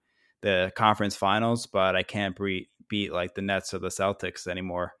to the conference finals, but I can't beat like the Nets or the Celtics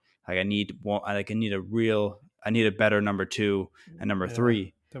anymore. Like I need a better number 2 and number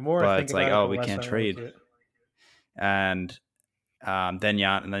 3. The more I But think it's like, about it, oh, the we less can't I trade. like it. And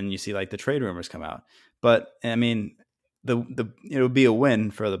then you see like the trade rumors come out. But I mean, it would be a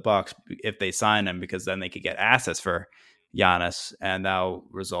win for the Bucks if they sign him, because then they could get assets for Giannis, and that'll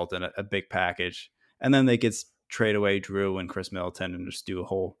result in a big package. And then they could trade away Drew and Chris Middleton and just do a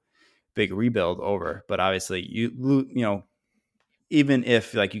whole big rebuild over. But obviously, even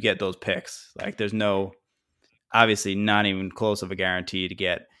if like you get those picks, like there's obviously not even close of a guarantee to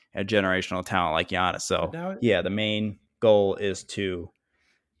get a generational talent like Giannis. So the main goal is to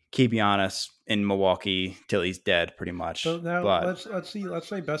keep Giannis in Milwaukee till he's dead, pretty much. So now but let's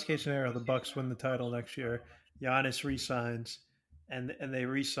say best case scenario, the Bucks win the title next year. Giannis resigns, and they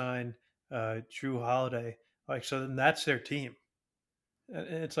resign Drew Holiday. Like, so then that's their team.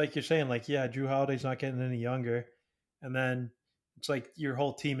 And it's like you're saying, like, yeah, Drew Holiday's not getting any younger, and then it's like your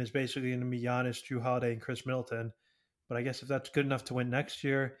whole team is basically going to be Giannis, Drew Holiday, and Chris Middleton. But I guess if that's good enough to win next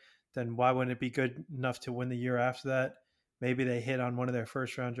year, then why wouldn't it be good enough to win the year after that? Maybe they hit on one of their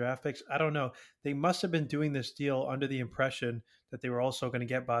first round draft picks. I don't know. They must have been doing this deal under the impression that they were also going to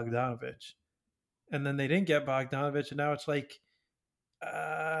get Bogdanovich. And then they didn't get Bogdanovich. And now it's like,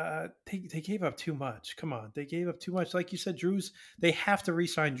 they gave up too much. Come on. They gave up too much. Like you said, they have to re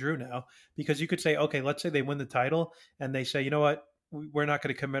sign Drew now, because you could say, okay, let's say they win the title and they say, you know what? We're not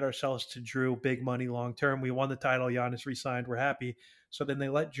going to commit ourselves to Drew big money long term. We won the title. Giannis re-signed. We're happy. So then they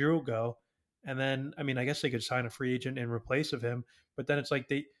let Drew go, and then I mean, I guess they could sign a free agent in replace of him. But then it's like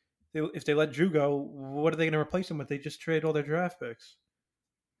if they let Drew go, what are they going to replace him with? They just trade all their draft picks.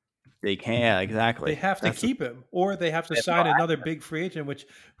 they can't, exactly. They have to keep him, or they have to sign another big free agent. Which,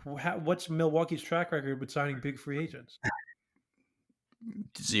 what's Milwaukee's track record with signing big free agents?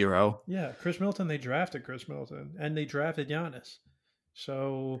 0. Yeah, Chris Middleton. They drafted Chris Middleton, and they drafted Giannis.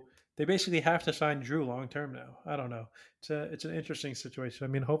 So they basically have to sign Drew long term now. I don't know. It's an interesting situation. I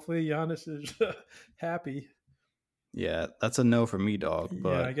mean, hopefully Giannis is happy. Yeah, that's a no for me, dog.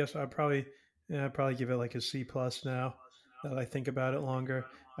 But yeah, I guess I'd probably give it like a C+ now that I think about it longer.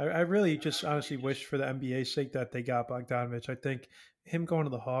 I really just honestly wish, for the NBA's sake, that they got Bogdanovich. I think him going to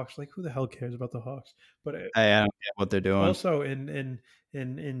the Hawks, like, who the hell cares about the Hawks? But I don't get what they're doing. Also, in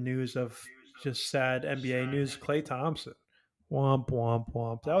news of just sad NBA news, Klay Thompson. Womp womp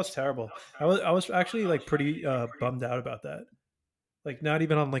womp. That was terrible. I was actually like pretty bummed out about that. Like, not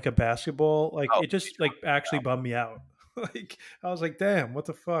even on like a basketball. Like, it just like actually bummed me out. Like, I was like, damn, what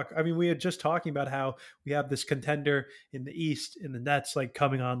the fuck? I mean, we had just talking about how we have this contender in the East in the Nets like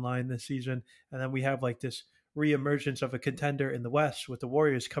coming online this season, and then we have like this reemergence of a contender in the West with the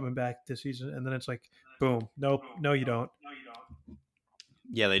Warriors coming back this season, and then it's like, boom, nope, no, you don't.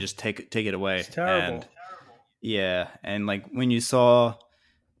 Yeah, they just take it away. It's terrible. And yeah, and like when you saw,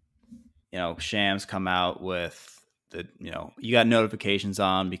 Shams come out with the, you got notifications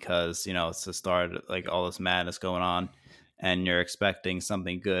on because it's the start of like all this madness going on, and you're expecting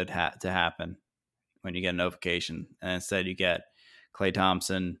something good to happen when you get a notification, and instead you get Klay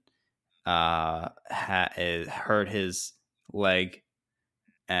Thompson hurt his leg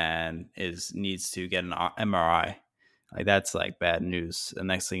and needs to get an MRI. Like, that's like bad news. The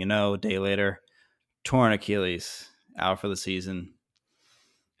next thing you know, a day later, torn Achilles, out for the season.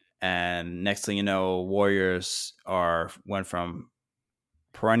 And next thing you know, Warriors went from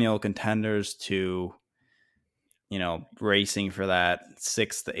perennial contenders to, racing for that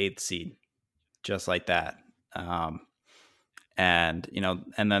 6th to 8th seed, just like that. And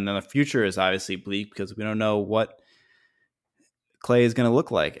then the future is obviously bleak because we don't know what Klay is going to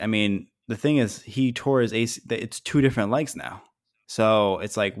look like. I mean, the thing is, he tore his AC. It's 2 different legs now. So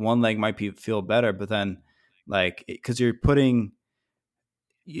it's like one leg might feel better, but then like, because you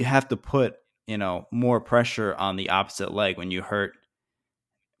have to put, more pressure on the opposite leg when you hurt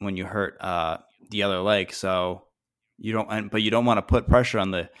the other leg. So you don't want to put pressure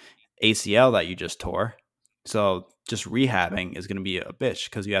on the ACL that you just tore. So just rehabbing is going to be a bitch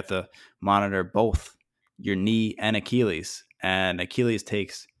because you have to monitor both your knee and Achilles. And Achilles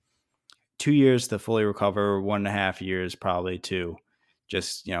takes 2 years to fully recover, 1.5 years probably to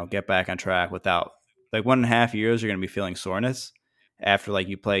just, get back on track without, like, 1.5 years, you're going to be feeling soreness after, like,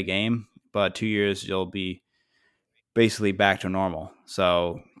 you play a game, but 2 years, you'll be basically back to normal.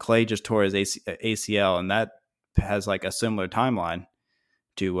 So Clay just tore his ACL, and that has, like, a similar timeline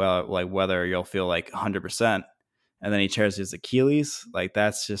to, like, whether you'll feel like 100%. And then he tears his Achilles. Like,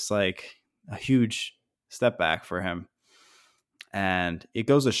 that's just like a huge step back for him. And it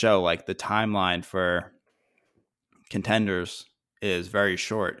goes to show, like, the timeline for contenders is very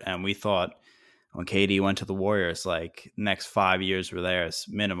short. And we thought when KD went to the Warriors, like, next 5 years were theirs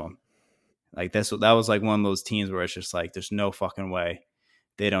minimum. Like, that was like one of those teams where it's just like, there's no fucking way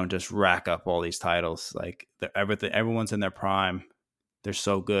they don't just rack up all these titles. Like, everyone's in their prime. They're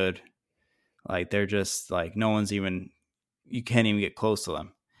so good. Like, they're just like, no one's even, you can't even get close to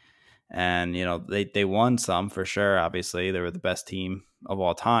them. And, they won some for sure. Obviously, they were the best team of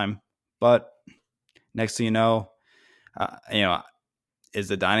all time. But next thing you know, is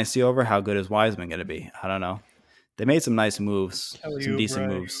the dynasty over? How good is Wiseman going to be? I don't know. They made some nice moves, some decent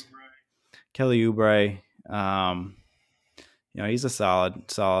moves. Kelly Oubre, he's a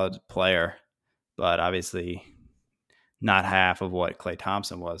solid player, but obviously not half of what Klay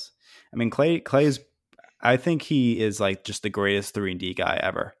Thompson was. I mean, Clay's, I think he is like just the greatest 3-and-D guy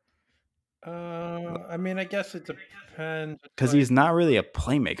ever. I mean, I guess it depends. Because he's not really a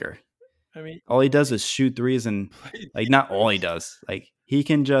playmaker. I mean, all he does is shoot threes, and like, not all he does. Like, he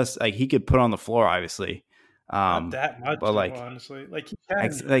can just, like, he could put on the floor, obviously. Not that much, but like, honestly, like, he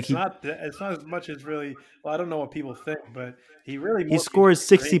can. Like, it's not as much as really. Well, I don't know what people think, but he scores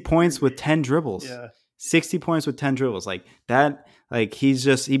 60 points with 10 dribbles. Yeah, 60 points with 10 dribbles, like that. Like, he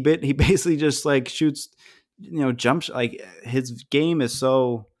basically just like shoots, jumps. Like, his game is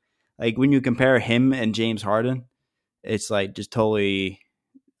so, like, when you compare him and James Harden, it's like just totally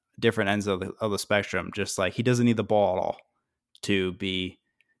different ends of the spectrum. Just like, he doesn't need the ball at all to be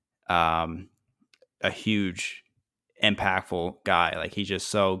a huge impactful guy. Like, he's just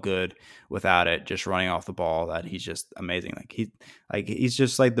so good without it, just running off the ball, that he's just amazing. He's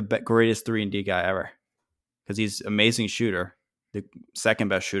just like the greatest 3-and-D guy ever, because he's an amazing shooter, the second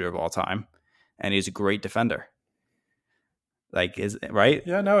best shooter of all time, and he's a great defender. Like, is right?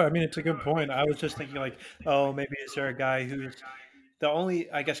 Yeah, no, I mean, it's a good point. I was just thinking, like, oh, maybe is there a guy who's the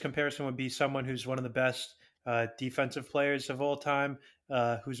only, I guess, comparison would be someone who's one of the best defensive players of all time,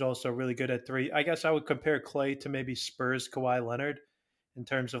 who's also really good at three. I guess I would compare Clay to maybe Spurs Kawhi Leonard, in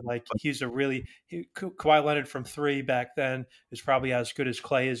terms of, like, Kawhi Leonard from three back then is probably as good as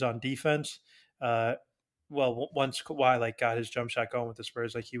Clay is on defense. Well, once Kawhi, like, got his jump shot going with the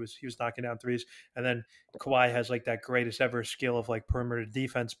Spurs, like, he was knocking down threes, and then Kawhi has, like, that greatest ever skill of, like, perimeter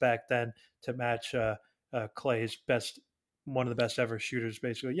defense back then to match Clay's best, one of the best ever shooters,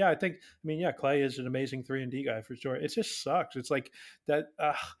 basically. Yeah, I mean, yeah, Clay is an amazing 3-and-D guy for sure. It just sucks. It's like that.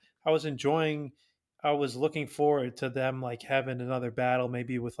 I was looking forward to them, like, having another battle,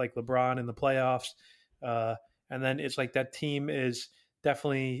 maybe with, like, LeBron in the playoffs, and then it's like that team is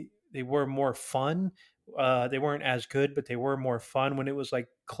definitely, they were more fun. They weren't as good, but they were more fun when it was like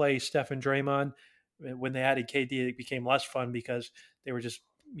Clay, Steph, and Draymond. When they added KD, it became less fun because they were just,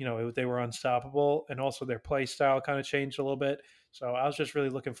 they were unstoppable, and also their play style kind of changed a little bit. So I was just really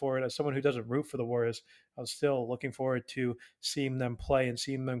looking forward, as someone who doesn't root for the Warriors, I was still looking forward to seeing them play and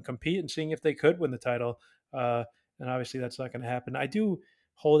seeing them compete and seeing if they could win the title. And obviously that's not going to happen. I do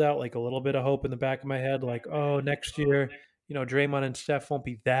hold out, like, a little bit of hope in the back of my head, like, oh, next year, Draymond and Steph won't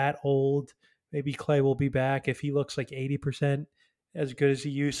be that old. Maybe Clay will be back if he looks like 80% as good as he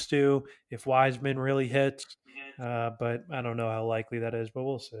used to, if Wiseman really hits. But I don't know how likely that is, but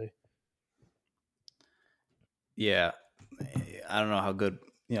we'll see. Yeah. I don't know how good.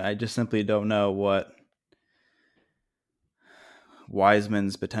 I just simply don't know what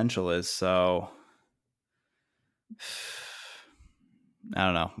Wiseman's potential is. So I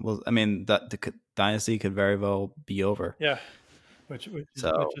don't know. Well, I mean, the dynasty could very well be over. Yeah. Which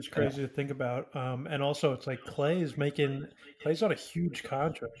is crazy to think about. And also, it's like Clay's on a huge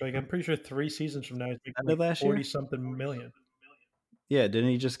contract. Like, I'm pretty sure 3 seasons from now, he's making like 40 something million. Yeah, didn't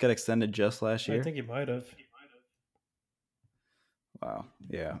he just get extended just last year? I think he might have. Wow.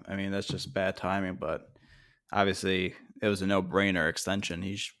 Yeah. I mean, that's just bad timing, but obviously it was a no-brainer extension.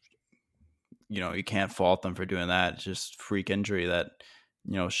 You can't fault them for doing that. It's just freak injury that,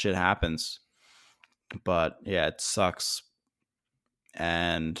 shit happens. But yeah, it sucks.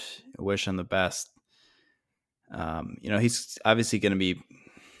 And I wish him the best. He's obviously going to be,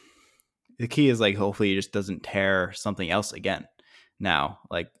 the key is like hopefully he just doesn't tear something else again. Now,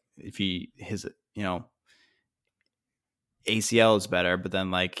 like if his ACL is better, but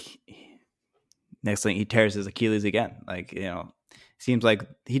then like next thing he tears his Achilles again. Like seems like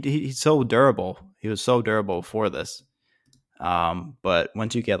he's so durable. He was so durable before this. But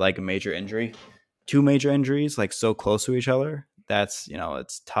once you get like a major injury, two major injuries like so close to each other, that's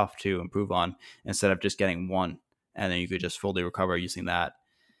it's tough to improve on instead of just getting one and then you could just fully recover using that.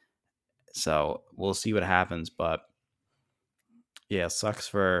 So we'll see what happens, but yeah, sucks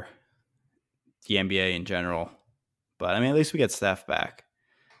for the NBA in general. But I mean, at least we get Steph back.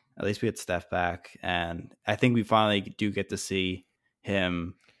 At least we get Steph back, and I think we finally do get to see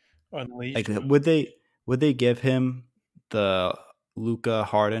him unleashed. Like, would they give him the Luka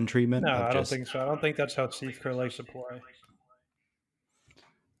Harden treatment? No, of I don't just think so. I don't think that's how Steve Kerr likes to play.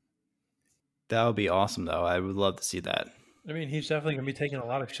 That would be awesome, though. I would love to see that. I mean, he's definitely going to be taking a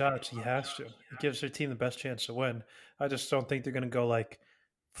lot of shots. He has to. It gives their team the best chance to win. I just don't think they're going to go like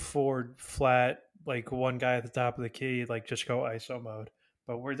forward flat, like one guy at the top of the key, like just go ISO mode.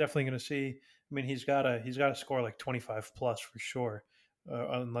 But we're definitely going to see. I mean, he's got to score like 25 plus for sure,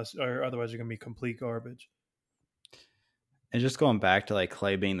 unless or otherwise it's going to be complete garbage. And just going back to like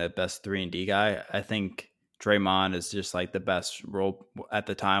Clay being the best 3-and-D guy, I think Draymond is just like the best role at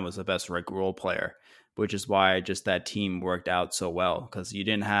the time was the best like role player, which is why just that team worked out so well because you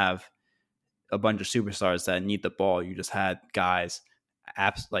didn't have a bunch of superstars that need the ball. You just had guys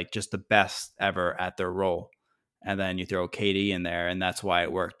like just the best ever at their role. And then you throw KD in there, and that's why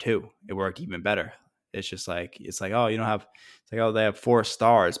it worked too. It worked even better. It's just like oh, you don't have it's like oh they have 4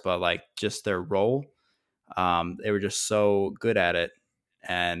 stars, but like just their role, they were just so good at it,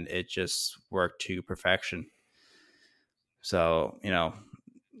 and it just worked to perfection. So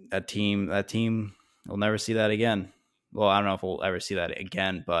that team we'll never see that again. Well, I don't know if we'll ever see that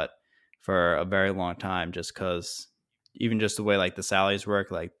again, but for a very long time, just because even just the way like the salaries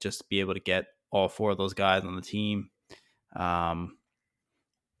work, like just to be able to get all 4 of those guys on the team,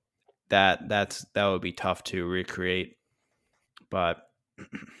 that would be tough to recreate. But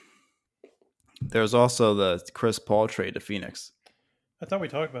there's also the Chris Paul trade to Phoenix. I thought we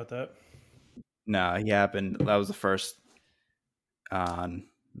talked about that. No, he happened. That was the first on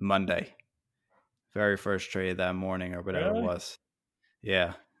Monday. Very first trade that morning or whatever it was.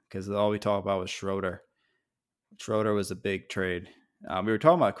 Yeah, because all we talked about was Schroeder. Schroeder was a big trade. We were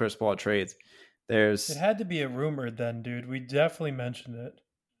talking about Chris Paul trades. It had to be a rumor then, dude. We definitely mentioned it.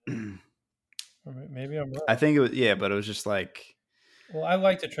 Or maybe I'm wrong. I think it was, yeah, but it was just like. Well, I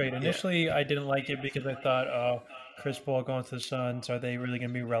liked the trade. Initially, I didn't like it because I thought, oh, Chris Paul going to the Suns, are they really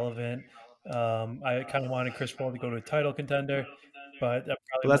going to be relevant? I kind of wanted Chris Paul to go to a title contender, but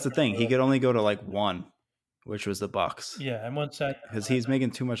that's the thing. He could only go to like one, which was the Bucks. Yeah, and once that because he's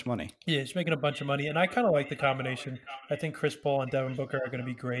making too much money. Yeah, he's making a bunch of money, and I kind of like the combination. I think Chris Paul and Devin Booker are going to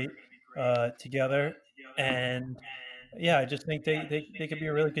be great together, and yeah, I just think they could be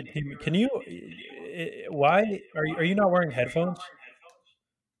a really good team. Can you? Why are you not wearing headphones?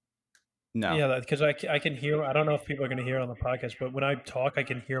 No. Yeah, because I can hear. I don't know if people are going to hear it on the podcast, but when I talk, I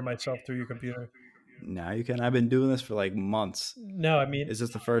can hear myself through your computer. No, you can. I've been doing this for like months. No, I mean, is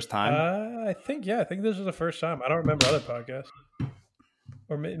this the first time? I think this is the first time. I don't remember other podcasts,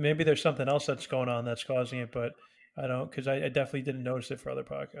 or maybe there's something else that's going on that's causing it, but I don't because I definitely didn't notice it for other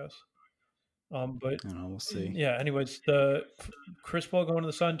podcasts. But I don't know, we'll see. Yeah. Anyways, the Chris Paul going to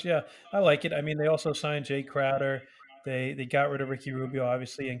the Suns. Yeah, I like it. I mean, they also signed Jay Crowder. They got rid of Ricky Rubio,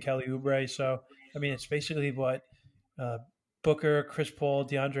 obviously, and Kelly Oubre. So I mean, it's basically what Booker, Chris Paul,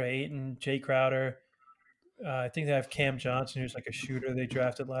 DeAndre Ayton, Jay Crowder. I think they have Cam Johnson, who's like a shooter they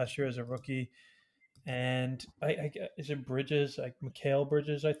drafted last year as a rookie, and is it Bridges, like Mikal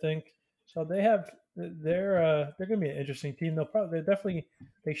Bridges, I think. So they're going to be an interesting team.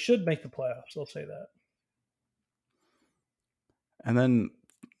 They should make the playoffs. I'll say that. And then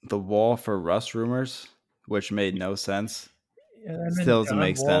the Wall for Russ rumors, which made no sense. Still doesn't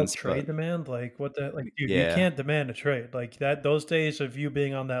make sense. Trade demand, like what the like, dude, you can't demand a trade like that. Those days of you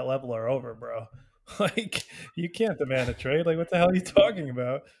being on that level are over, bro. Like you can't demand a trade. Like what the hell are you talking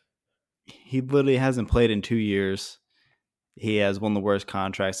about? He literally hasn't played in 2 years. He has one of the worst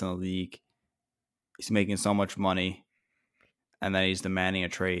contracts in the league. He's making so much money, and then he's demanding a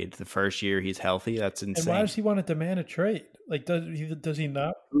trade. The first year he's healthy, that's insane. And why does he want to demand a trade? Like, does he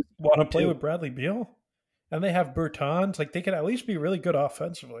not want to play with Bradley Beal? And they have Bertans. Like, they could at least be really good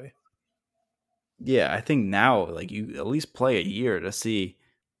offensively. Yeah, I think now, like, you at least play a year to see,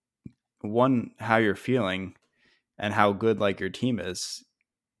 one, how you're feeling and how good, like, your team is.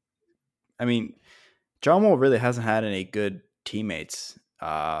 I mean, John Wall really hasn't had any good teammates.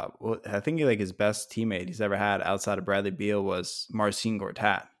 Well, I think like his best teammate he's ever had outside of Bradley Beal was Marcin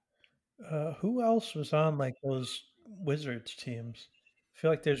Gortat. Who else was on like those Wizards teams? I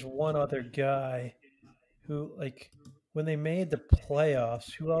feel like there's one other guy who like when they made the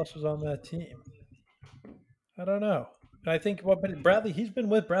playoffs. Who else was on that team? I don't know. I think well, but Bradley he's been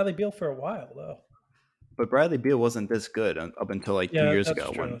with Bradley Beal for a while though. But Bradley Beal wasn't this good up until like 2 years That's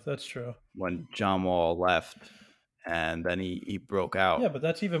ago true. That's true. when John Wall left, and then he broke Yeah, out. but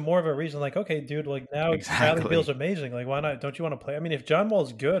that's even more of a reason. Like, okay, dude, like now Bradley Beal's Exactly. amazing. Like, why not? Don't you want to play? I mean, if John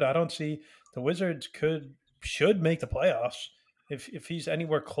Wall's good, I don't see the Wizards should make the playoffs if he's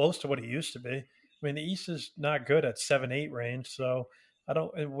anywhere close to what he used to be. I mean, the East is not good at 7-8 range, so I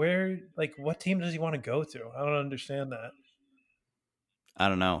don't. And where like what team does he want to go to? I don't understand that. I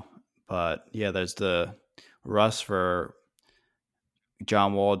don't know, but yeah, there's the Russ for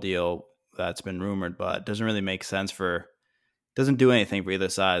John Wall deal that's been rumored, but it doesn't really make sense for doesn't do anything for either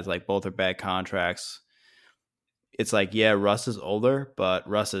side. Like both are bad contracts. It's like, yeah, Russ is older, but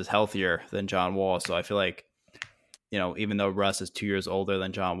Russ is healthier than John Wall. So I feel like, even though Russ is 2 years older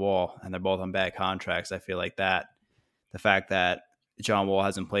than John Wall and they're both on bad contracts, I feel like that the fact that John Wall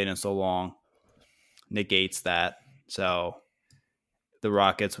hasn't played in so long negates that. So the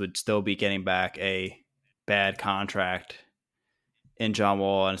Rockets would still be getting back a bad contract in John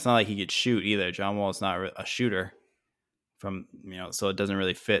Wall. And it's not like he could shoot either. John Wall is not a shooter so it doesn't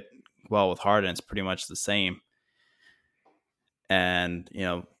really fit well with Harden. It's pretty much the same. And,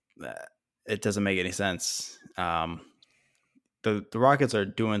 it doesn't make any sense. The Rockets are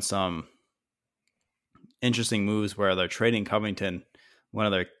doing some interesting moves where they're trading Covington, one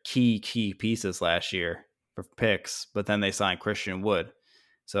of their key pieces last year for picks, but then they signed Christian Wood.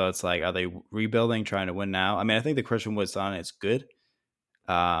 So it's like, are they rebuilding, trying to win now? I mean, I think the Christian Wood sign is good,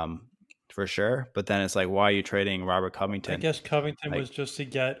 for sure. But then it's like, why are you trading Robert Covington? I guess Covington Like, was just to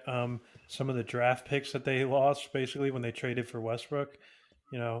get some of the draft picks that they lost basically when they traded for Westbrook.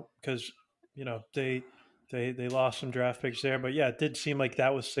 Because they lost some draft picks there. But yeah, it did seem like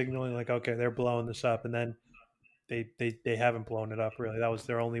that was signaling like okay, they're blowing this up, and then they haven't blown it up really. That was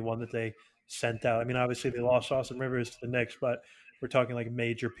their only one that they sent out. I mean, obviously they lost Austin Rivers to the Knicks, but we're talking like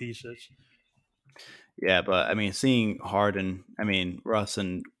major pieces. yeah, but I mean, seeing Harden, I mean, Russ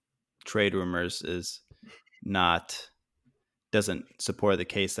and trade rumors is not doesn't support the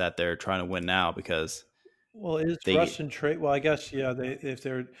case that they're trying to win now because Well, is they Russ and trade? Well, I guess yeah. If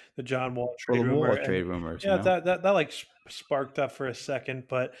they're the John Wall well trade the rumor, Wall and trade rumors, yeah, that like sparked up for a second,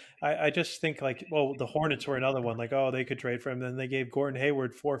 but I just think like, well, the Hornets were another one. Like, oh, they could trade for him. Then they gave Gordon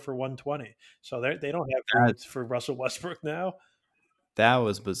Hayward 4 for 120, so they don't have that room for Russell Westbrook now. that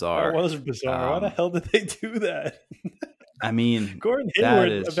was That bizarre. was bizarre. Why the Um, hell did they do that? I mean, Gordon that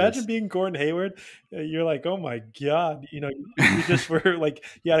Hayward, is imagine just being Gordon Hayward. You're like, oh my god, you just were like,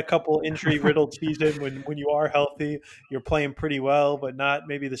 you had a couple injury riddled season when you are healthy, you're playing pretty well, but not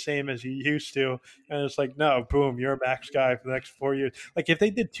maybe the same as you used to. And it's like, no, boom, you're a max guy for the next 4 years. Like if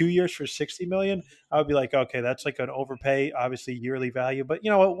they did 2 years for 60 million, I would be like, okay, that's like an overpay, obviously yearly value, but you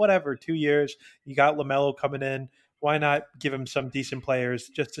know what, whatever. 2 years, you got LaMelo coming in. Why not give him some decent players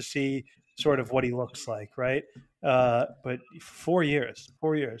just to see sort of what he looks like, right? But 4 years for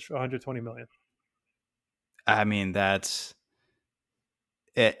 120 million. I mean that's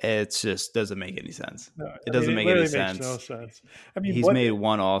it just doesn't make any sense. No, It I mean doesn't it make any literally makes no sense. sense. I mean, He's what? made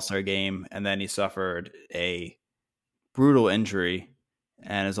one All-Star game and then he suffered a brutal injury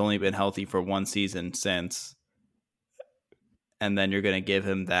and has only been healthy for one season since, and then you're going to give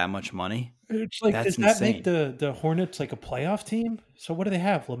him that much money? It's like, does That's that make insane. the Hornets like a playoff team? So what do they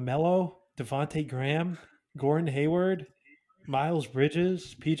have? Lamelo, Devonte Graham, Gordon Hayward, Miles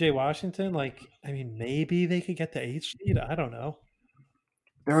Bridges, PJ Washington. Like, I mean, maybe they could get the eighth seed. I don't know.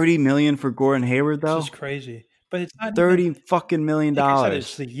 30 million for Gordon Hayward This is though? crazy. But it's not even 30 fucking million like I said,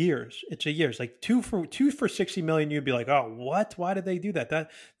 it's dollars. the years. It's a years. Like two for 60 million, you'd be like, oh, what? Why did they do that?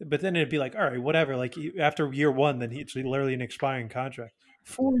 But then it'd be like, all right, whatever. Like after year one, then it's literally an expiring contract.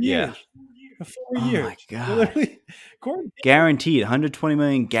 4 years, Yeah. 4 Oh years. my god. Literally, Gordon Guaranteed, 120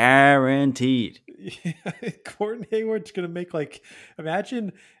 million guaranteed. Gordon Hayward's gonna make like,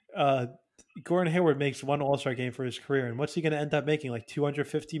 imagine, uh, Gordon Hayward makes one All Star game for his career, and what's he gonna end up making? Like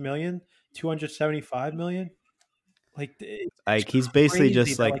 250 million, 275 million. Like it's Like he's basically crazy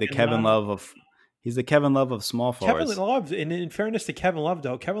just that like like the an Kevin amount of Love of he's the Kevin Love of small Kevin forwards. Love. And in fairness to Kevin Love,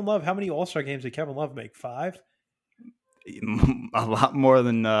 though, Kevin Love, how many All Star games did Kevin Love make? 5. A lot more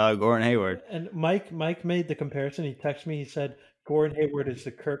than Gordon Hayward. And Mike made the comparison. He texted me. He said Gordon Hayward is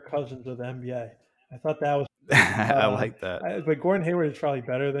the Kirk Cousins of the NBA. I thought that was pretty spot I on. like that. But Gordon Hayward is probably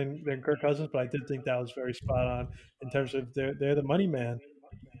better than Kirk Cousins. But I did think that was very spot on in terms of they're the money man.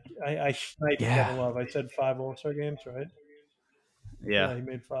 I sniped Kevin Love. I said 5 All-Star games, right? Yeah. He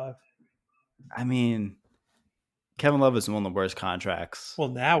made 5. I mean, Kevin Love is one of the worst contracts Well,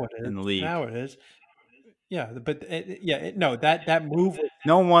 now it is. in the league. Now it is. Yeah, but no, that move.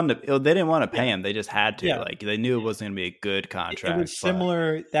 No one wanted to. They didn't want to pay him. They just had to. Yeah. Like they knew it wasn't going to be a good contract. It was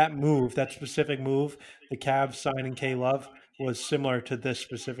similar. That move, that specific move, the Cavs signing K Love was similar to this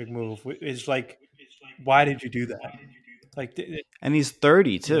specific move. It's like, why did you do that? Like, and he's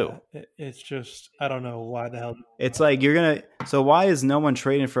 30 too. Yeah, it's just, I don't know why the hell. It's like you're gonna. So why is no one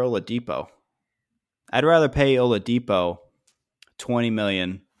trading for Oladipo? I'd rather pay Oladipo $20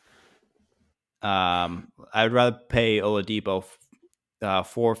 million. I'd rather pay Oladipo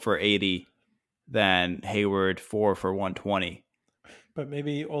 4 for 80 than Hayward 4 for 120. But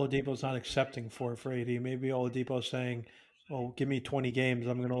maybe Oladipo's not accepting 4 for 80. Maybe Oladipo's saying, "Oh, give me 20 games.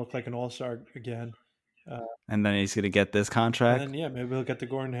 I'm going to look like an all-star again." And then he's going to get this contract. And then, maybe he'll get the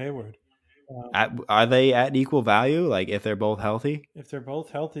Gordon Hayward. Are they at equal value? Like if they're both healthy? If they're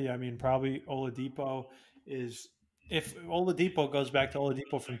both healthy, I mean, probably Oladipo is. If Oladipo goes back to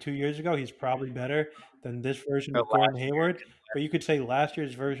Oladipo from 2 years ago, he's probably better than this version of Gordon Hayward. But you could say last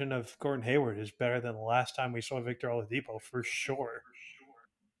year's version of Gordon Hayward is better than the last time we saw Victor Oladipo for sure.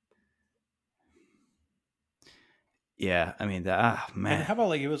 Yeah, I mean, man. And how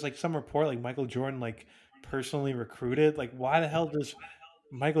about it was like some report like Michael Jordan personally recruited? Like, why the hell does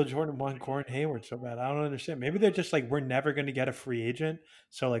Michael Jordan want Gordon Hayward so bad? I don't understand. Maybe they're just like, we're never going to get a free agent,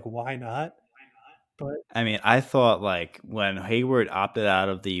 so like, why not? But I mean, I thought like when Hayward opted out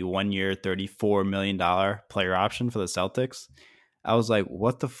of the 1 year, $34 million player option for the Celtics, I was like,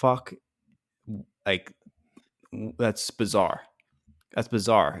 what the fuck? Like, that's bizarre. That's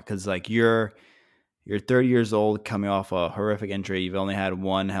bizarre because like you're 30 years old, coming off a horrific injury. You've only had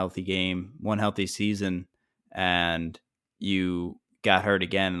one healthy game, one healthy season, and you got hurt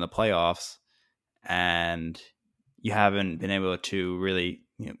again in the playoffs, and you haven't been able to really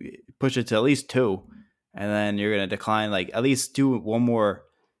push it to at least 2, and then you're going to decline like at least do one more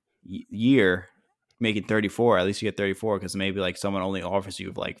year, making 34. At least you get 34 because maybe like someone only offers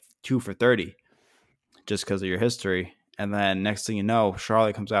you like 2 for 30 just because of your history. And then next thing you know,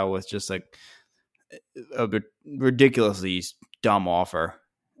 Charlotte comes out with just like a ridiculously dumb offer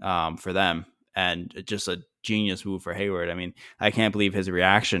for them, and just a genius move for Hayward. I mean, I can't believe his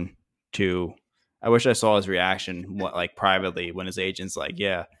reaction to. I wish I saw his reaction, like privately, when his agent's like,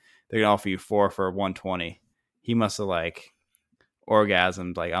 "Yeah, they're gonna offer you 4 for 120." He must have like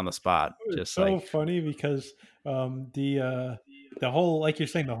orgasmed like on the spot. Just so like funny because the whole, like you're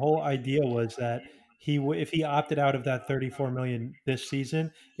saying, the whole idea was that if he opted out of that 34 million this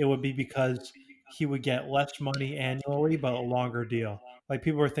season, it would be because he would get less money annually, but a longer deal. Like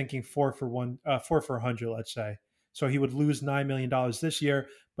people were thinking 4 for 100, let's say. So he would lose $9 million this year,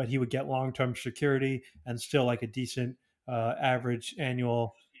 but he would get long-term security and still like a decent average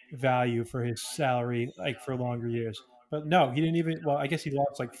annual value for his salary, like for longer years. But no, he didn't even. Well, I guess he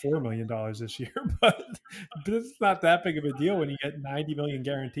lost like $4 million this year, but it's not that big of a deal when you get 90 million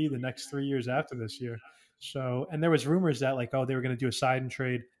guaranteed the next 3 years after this year. So, and there was rumors that like, oh, they were going to do a sign and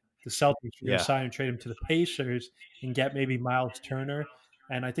trade. The Celtics were going to sign and trade him to the Pacers and get maybe Miles Turner.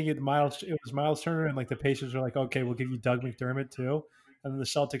 And I think it was Miles Turner, and like the Pacers were like, okay, we'll give you Doug McDermott too. And then the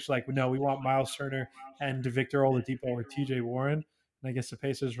Celtics were like, no, we want Miles Turner and Victor Oladipo or TJ Warren. And I guess the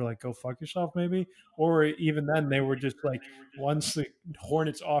Pacers were like, go fuck yourself, maybe. Or even then, they were just like, once the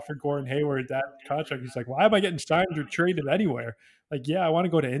Hornets offered Gordon Hayward that contract, he's like, why am I getting signed or traded anywhere? Like, yeah, I want to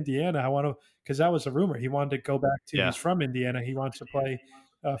go to Indiana. I want to, because that was a rumor. He wanted to go back to, he's from Indiana. He wants to play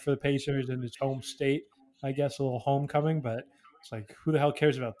for the Pacers in his home state. I guess a little homecoming, but it's like, who the hell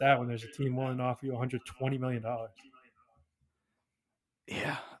cares about that when there's a team willing to offer you $120 million?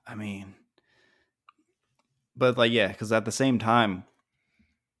 Yeah, I mean, but like, yeah, because at the same time,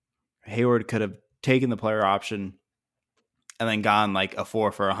 Hayward could have taken the player option and then gone like a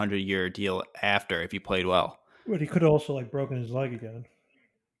 4 for 100-year deal after if he played well. But he could have also like broken his leg again.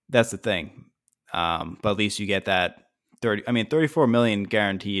 That's the thing. But at least you get that 34 million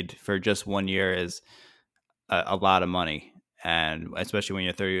guaranteed for just 1 year is a lot of money, and especially when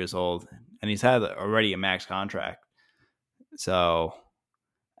you're 30 years old, and he's had already a max contract. So,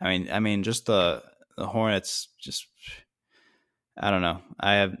 I mean, just the Hornets, just I don't know.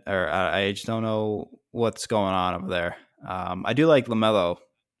 I just don't know what's going on over there. I do like LaMelo.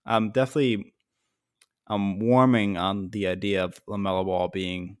 I'm warming on the idea of LaMelo Ball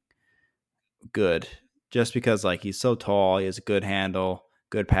being good, just because like he's so tall, he has a good handle,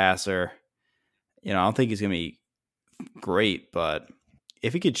 good passer. I don't think he's gonna be great, but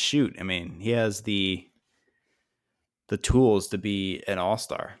if he could shoot, I mean, he has the the tools to be an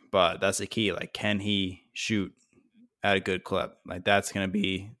all-star, but that's the key. Like, can he shoot at a good clip? Like, that's going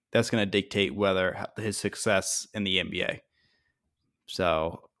to dictate whether his success in the NBA.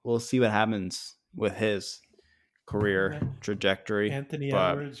 So we'll see what happens with his career trajectory. Anthony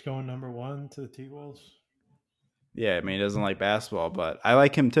Edwards going number 1 to the T-Wolves. Yeah, I mean, he doesn't like basketball, but I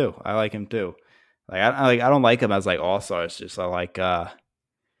like him too. Like, I don't like him as like all-star. It's just I like well,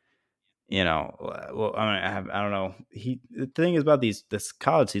 I don't know. The thing is about this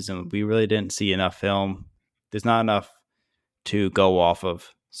college season, we really didn't see enough film. There's not enough to go off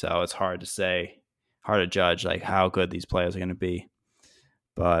of, so it's hard to judge like how good these players are going to be.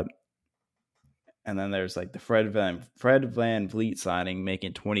 But and then there's like the Fred VanVleet signing,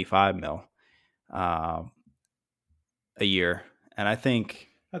 making $25 million a year, and I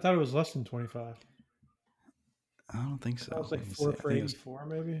thought it was less than 25. I don't think so. That was like 4 for 84,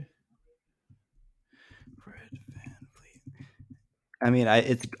 maybe. Fred VanVleet. I mean,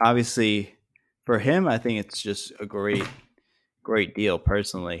 it's obviously for him. I think it's just a great deal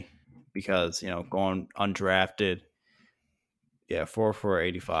personally, because going undrafted. Yeah, 4 for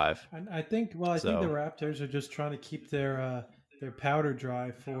 85. And I think the Raptors are just trying to keep their powder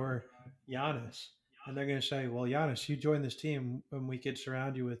dry for Giannis, and they're going to say, "Well, Giannis, you join this team when we could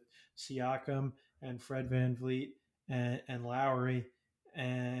surround you with Siakam and Fred VanVleet and Lowry."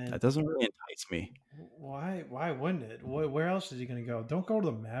 And that doesn't really entice me. Why wouldn't it? Where else is he going to go? Don't go to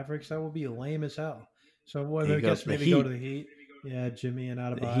the Mavericks. That would be lame as hell. So I guess maybe go to the Heat. Yeah, Jimmy and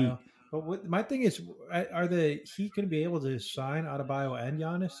Adebayo. But my thing is, are the Heat going to be able to sign Adebayo and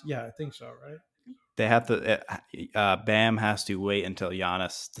Giannis? Yeah, I think so, right? They have to. Bam has to wait until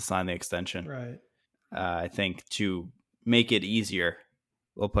Giannis to sign the extension. Right. I think to make it easier,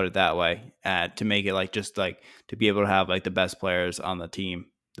 we'll put it that way, to make it to be able to have like the best players on the team,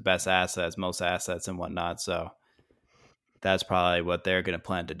 the best assets, most assets and whatnot. So that's probably what they're going to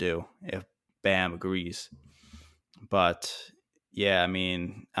plan to do if Bam agrees. But yeah, I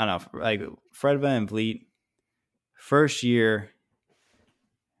mean, I don't know. Like Fred VanVleet, first year,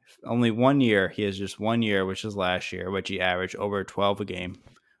 only 1 year. He has just 1 year, which is last year, which he averaged over 12 a game,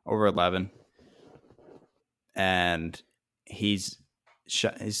 over 11. And he's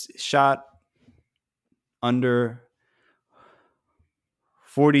shot under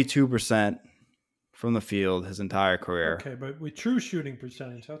 42% from the field his entire career. Okay, but with true shooting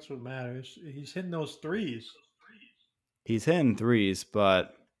percentage, that's what matters. He's hitting those threes. He's hitting threes,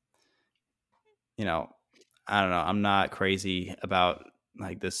 but I don't know. I'm not crazy about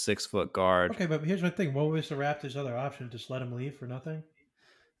like this 6-foot guard. Okay, but here's my thing. What was the Raptors' other option? Just let him leave for nothing?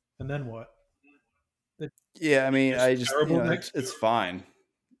 And then what? Yeah, I mean, it's fine.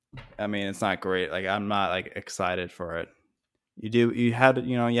 I mean, it's not great. Like, I'm not like excited for it. You had to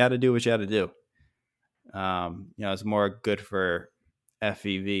do what you had to do. It's more good for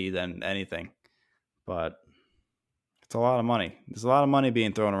FEV than anything, but it's a lot of money. There's a lot of money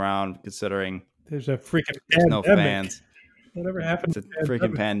being thrown around considering there's a freaking no fans. Whatever happened? It's a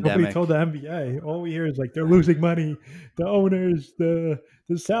freaking pandemic. Nobody told the NBA. All we hear is like they're losing money. The owners, the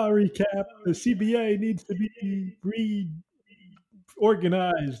salary cap, the CBA needs to be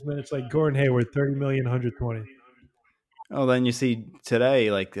reorganized. And then it's like Gordon Hayward, 30 million, 120. Oh, then you see today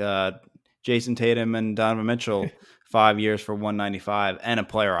like Jason Tatum and Donovan Mitchell, 5 years for 195 and a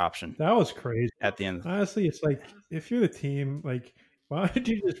player option. That was crazy. At the end, honestly, it's like if you're the team, like why don't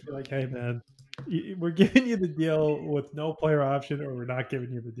you just be like, hey man, we're giving you the deal with no player option, or we're not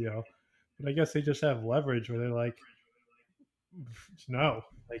giving you the deal. But I guess they just have leverage where they're like, no,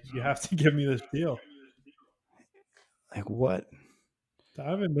 like you have to give me this deal. Like what?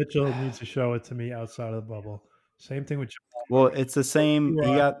 Donovan Mitchell needs to show it to me outside of the bubble. Same thing with Jamal. Well, it's the same.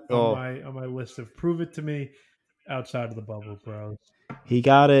 He got on my list of prove it to me outside of the bubble, bro. He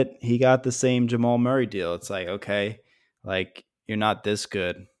got it. He got the same Jamal Murray deal. It's like, okay, like you're not this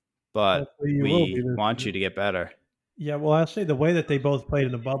good, but we want you to get better. Yeah, well, I'll say the way that they both played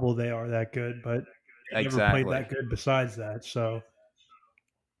in the bubble, they are that good, but they never played that good besides that. So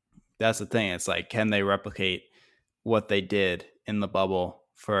that's the thing. It's like, can they replicate what they did in the bubble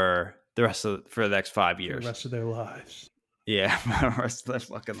for the next 5 years? For the rest of their lives. Yeah, for the rest of their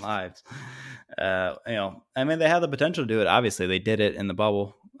fucking lives. I mean, they had the potential to do it. Obviously, they did it in the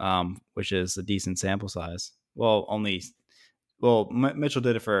bubble, which is a decent sample size. Mitchell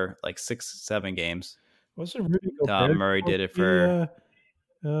did it for like 6-7 games. Wasn't Rudy Gobert Murray did it for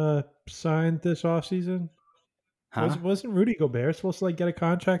signed this offseason? Huh? Wasn't Rudy Gobert supposed to like get a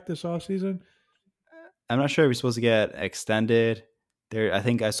contract this offseason? I'm not sure if he's supposed to get extended. I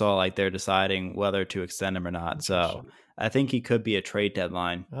think I saw like they're deciding whether to extend him or not. So I think he could be a trade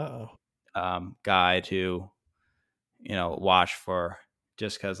deadline guy to watch for,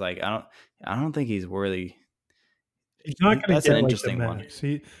 just because like I don't think he's worthy. He's not going to That's get an like the interesting one. max.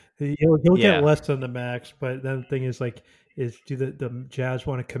 He'll Yeah. get less than the max, but then the thing is like, do the Jazz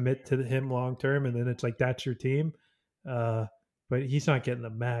want to commit to him long term, and then it's like that's your team. But he's not getting the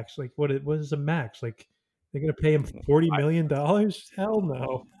max. Like what is the max? Like they're going to pay him $40 million? Hell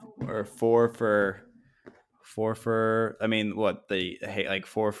no. Or four for I mean what the like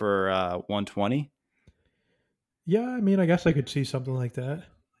 4 for 120. Yeah, I mean, I guess I could see something like that.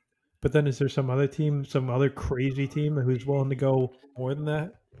 But then is there some other team, some other crazy team who's willing to go more than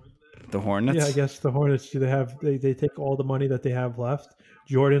that? The Hornets. Yeah, I guess the Hornets, do they take all the money that they have left?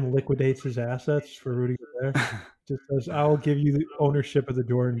 Jordan liquidates his assets for Rudy Gobert. Just says, I'll give you the ownership of the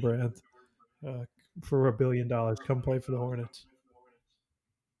Jordan brand for $1 billion. Come play for the Hornets.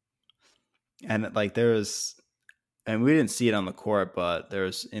 And like and we didn't see it on the court, but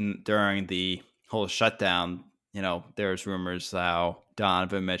during the whole shutdown, there's rumors how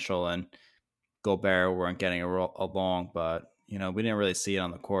Donovan Mitchell and Gobert weren't getting along, but we didn't really see it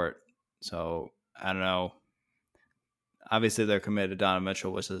on the court. So I don't know. Obviously, they're committed to Donovan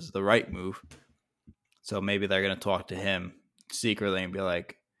Mitchell, which is the right move. So maybe they're going to talk to him secretly and be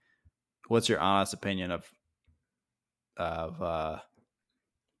like, "What's your honest opinion of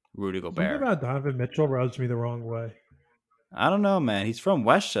Rudy Gobert?" Something about Donovan Mitchell rubs me the wrong way. I don't know, man. He's from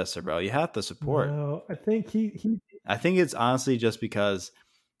Westchester, bro. You have to support. No, I think I think it's honestly just because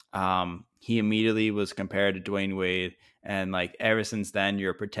he immediately was compared to Dwayne Wade, and like ever since then, you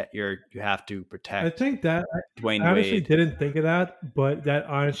have to protect. I think that Dwayne I honestly Wade. didn't think of that, but that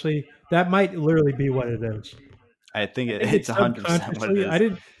might literally be what it is. I think it's 100% what it is. I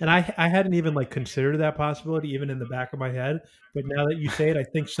didn't, and I hadn't even like considered that possibility even in the back of my head. But now that you say it, I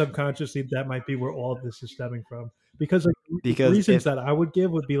think subconsciously that might be where all of this is stemming from. Because reasons that I would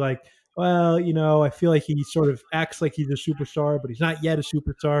give would be like, well, I feel like he sort of acts like he's a superstar, but he's not yet a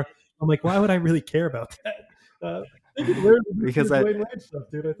superstar. I'm like, why would I really care about that? Because Dwayne Wade stuff,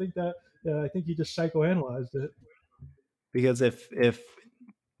 dude. I think that I think you just psychoanalyzed it. Because if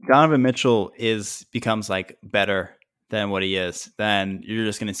Donovan Mitchell becomes like better than what he is, then you're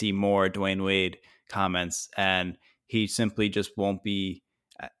just going to see more Dwayne Wade comments, and he simply just won't be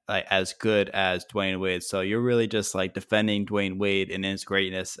like as good as Dwayne Wade. So you're really just like defending Dwayne Wade in his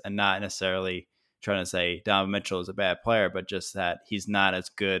greatness, and not necessarily trying to say Donovan Mitchell is a bad player, but just that he's not as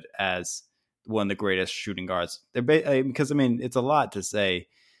good as one of the greatest shooting guards. Because I mean, it's a lot to say.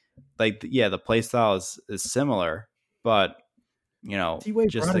 Like, yeah, the play style is similar, but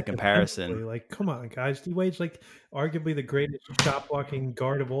just the comparison. Like, come on, guys. D-Wade's like arguably the greatest shot blocking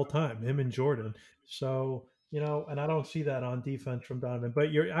guard of all time, him and Jordan. So, and I don't see that on defense from Donovan.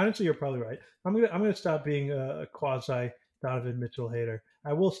 But you're probably right. I'm gonna stop being a quasi Donovan Mitchell hater.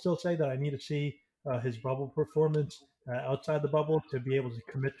 I will still say that I need to see his bubble performance outside the bubble to be able to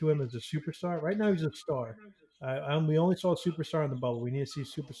commit to him as a superstar. Right now, he's a star. We only saw a superstar in the bubble. We need to see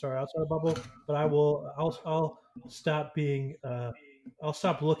superstar outside the bubble. But I'll stop being. I'll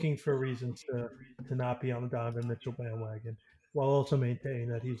stop looking for reasons to not be on the Donovan Mitchell bandwagon, while also maintaining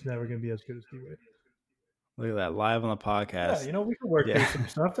that he's never going to be as good as D-Wade. Look at that, live on the podcast. Yeah, we can work through some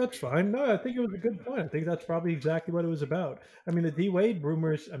stuff. That's fine. No, I think it was a good point. I think that's probably exactly what it was about. I mean, the D-Wade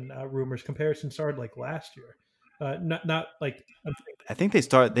comparison started like last year. Not like I think they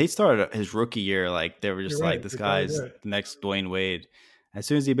started his rookie year like they were just like, this guy's right. the next Dwayne Wade. As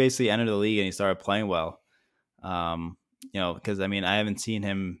soon as he basically entered the league and he started playing well, because I mean I haven't seen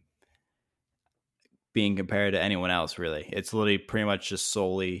him being compared to anyone else really. It's literally pretty much just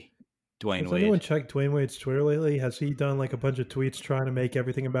solely Dwayne Wade. Has anyone checked Dwayne Wade's Twitter lately? Has he done like a bunch of tweets trying to make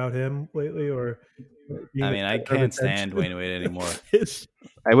everything about him lately? Or I mean, I can't stand Dwayne Wade anymore.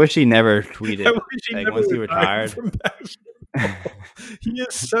 I wish he never tweeted. Once he retired. He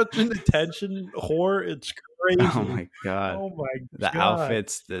is such an attention whore. It's crazy. Oh my god. The God.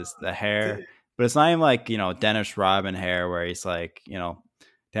 outfits, the hair. But it's not even like, Dennis Rodman hair where he's like,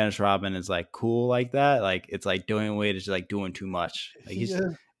 Dennis Rodman is like cool like that. Like it's like Dwayne Wade is just like doing too much. Like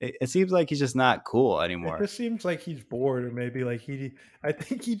it seems like he's just not cool anymore. It just seems like he's bored, or maybe like I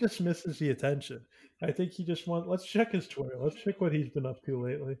think he just misses the attention. I think he just wants. Let's check his Twitter. Let's check what he's been up to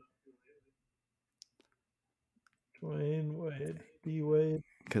lately. Dwayne Wade, D-Wade.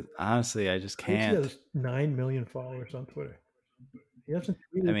 Because honestly, I just can't. He has 9 million followers on Twitter. He hasn't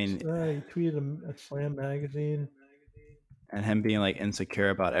tweeted. I mean, he tweeted at Slam Magazine. And him being like insecure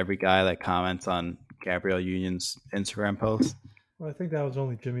about every guy that comments on Gabrielle Union's Instagram post. Well, I think that was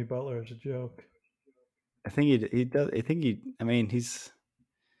only Jimmy Butler as a joke. I think he does. I mean,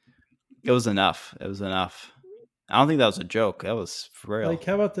 it was enough. It was enough. I don't think that was a joke. That was for real. Like,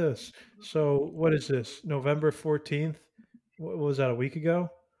 how about this? So, what is this? November 14th? What was that, a week ago?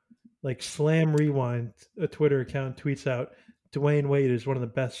 Like, Slam Rewind, a Twitter account, tweets out Dwayne Wade is one of the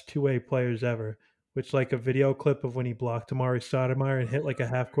best two-way players ever, which, like, a video clip of when he blocked Amari Stoudemire and hit, like, a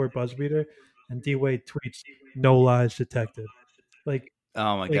half-court buzzer beater. And D Wade tweets, no lies detected. Like,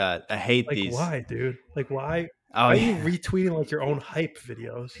 Oh my god, I hate these. Why, dude? Like, why? Oh, Why are you retweeting like your own hype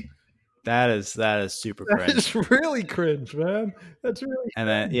videos? that is super That cringe. is really cringe, man. That's really. And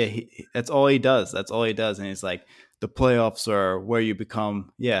then that's all he does. That's all he does. And he's like, the playoffs are where you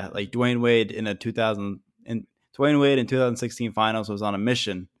become. Yeah, like Dwayne Wade in 2016 finals was on a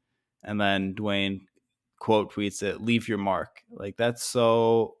mission, and then Dwayne quote tweets it, "Leave your mark." Like that's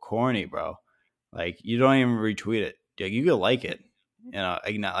so corny, bro. Like you don't even retweet it. Like, you could like it,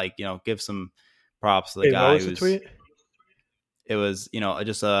 give some props to the guy who's the tweet. It was,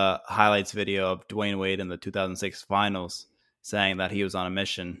 just a highlights video of Dwayne Wade in the 2006 finals saying that he was on a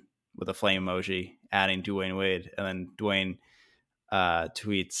mission with a flame emoji, adding Dwayne Wade. And then Dwayne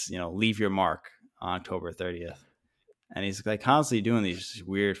tweets, leave your mark on October 30th. And he's like constantly doing these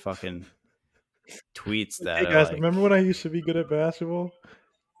weird fucking tweets that hey guys, remember when I used to be good at basketball?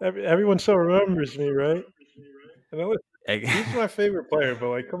 Everyone still remembers me, right? And he's my favorite player, but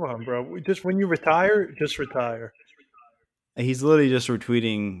like, come on, bro. Just when you retire, just retire. He's literally just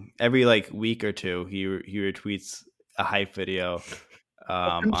retweeting every week or two. He retweets a hype video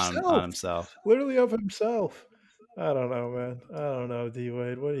on himself. Literally of himself. I don't know, man. I don't know, D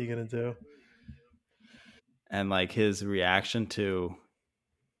Wade. What are you gonna do? And his reaction to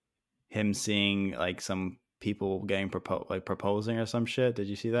him seeing some people getting proposing or some shit. Did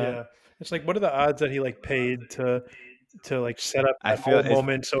you see that? Yeah. It's what are the odds that he paid to set up that whole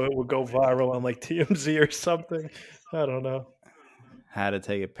moment so it would go viral on TMZ or something? I don't know. Had to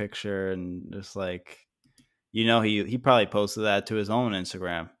take a picture and just he probably posted that to his own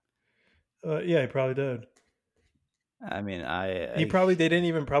Instagram. Yeah, he probably did. I mean, they didn't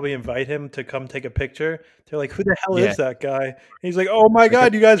even probably invite him to come take a picture. They're like, who the hell is that guy? And he's like, oh my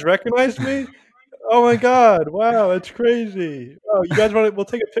God, you guys recognize me? Oh my God, wow, that's crazy. Oh, you guys we'll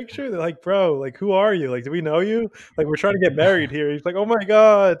take a picture? They're like, bro, who are you? Do we know you? We're trying to get married here. He's like, oh my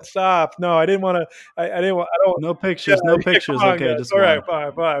God, stop. No, I didn't want to, I don't. No pictures, no pictures. On, okay, guys. Just all one.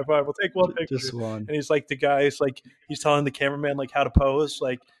 Right, fine. We'll take one picture. Just one. And he's the guy's he's telling the cameraman how to pose,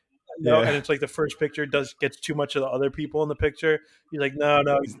 and it's the first picture gets too much of the other people in the picture. He's like, no,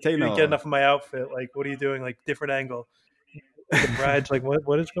 you didn't get enough of my outfit. What are you doing? Different angle. And Brad's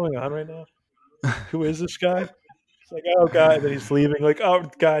what is going on right now? Who is this guy? It's oh, God. And then he's leaving. Oh,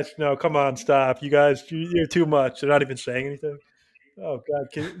 guys, no, come on, stop. You guys, you're too much. They're not even saying anything. Oh, God.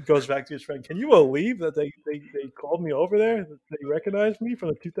 Goes back to his friend. Can you believe that they called me over there? They recognized me from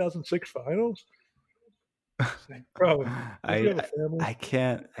the 2006 finals? Bro, I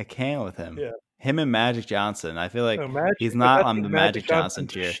can't with him. Yeah. Him and Magic Johnson. I feel he's not on the Magic Johnson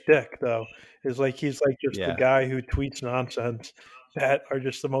tier. Shtick, though, is he's just the guy who tweets nonsense that are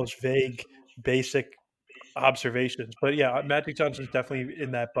just the most vague, basic observations. But yeah, Magic Johnson's definitely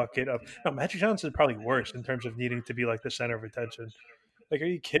in that bucket of. No, Magic Johnson is probably worse in terms of needing to be the center of attention. Are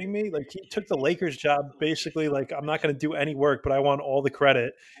you kidding me? He took the Lakers job basically. I'm not going to do any work, but I want all the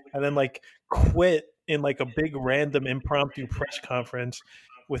credit, and then quit in a big random impromptu press conference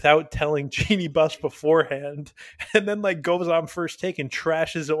without telling Jeannie Buss beforehand, and then goes on First Take and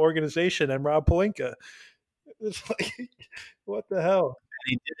trashes the organization and Rob Pelinka. It's what the hell?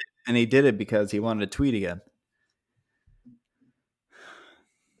 And he did it because he wanted to tweet again.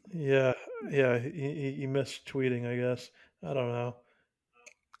 Yeah, he missed tweeting, I guess. I don't know.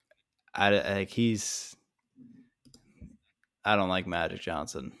 I don't like Magic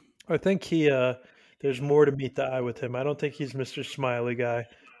Johnson. I think there's more to meet the eye with him. I don't think he's Mr. Smiley guy.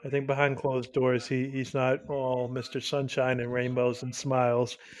 I think behind closed doors, he's not all Mr. Sunshine and rainbows and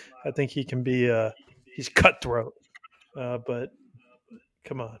smiles. I think he can be he's cutthroat. But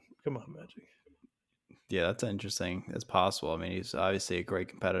come on, Magic. Yeah, that's interesting. It's possible. I mean, he's obviously a great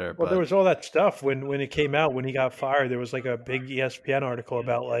competitor. Well, there was all that stuff when it came out, when he got fired. There was a big ESPN article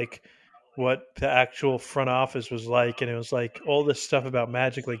about what the actual front office was like, and it was all this stuff about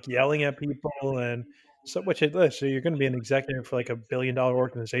Magic, yelling at people and so. Which so you're going to be an executive for $1 billion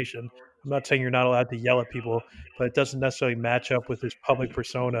organization. I'm not saying you're not allowed to yell at people, but it doesn't necessarily match up with his public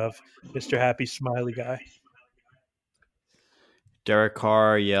persona of Mr. Happy Smiley guy. Derek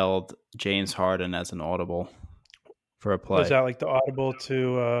Carr yelled James Harden as an audible for a play. Was that the audible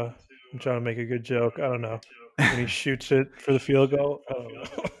to? I'm trying to make a good joke. I don't know. When he shoots it for the field goal. I don't know.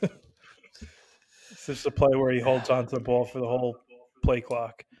 This is a play where he holds onto the ball for the whole play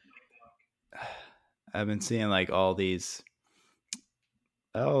clock. I've been seeing like all these.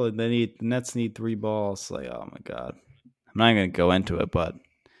 Oh, the Nets need 3 balls. Like, oh my god, I'm not even gonna go into it. But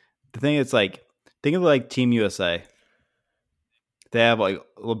the thing is, like, think of like Team USA. They have like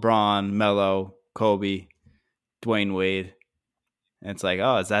LeBron, Melo, Kobe, Dwayne Wade. And it's like,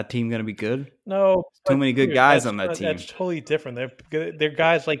 oh, is that team going to be good? No, Too many good guys on that team. That's totally different. They're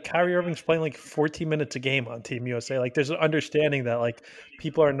guys like Kyrie Irving's playing like 14 minutes a game on Team USA. Like, there's an understanding that like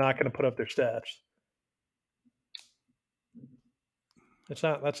people are not going to put up their stats. That's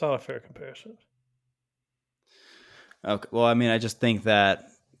not a fair comparison. Okay. Well, I mean, I just think that.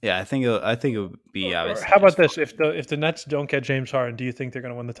 Yeah, I think it would be obviously. How about this? If the Nets don't get James Harden, do you think they're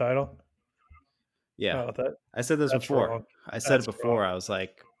going to win the title? Yeah, No, I said this before. Wrong. I said it before. Wrong. I was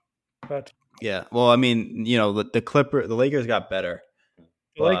like, but, yeah. Well, I mean, you know, the Lakers got better.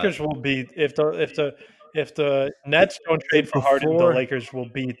 The Lakers will beat if the Nets don't trade for Harden, the Lakers will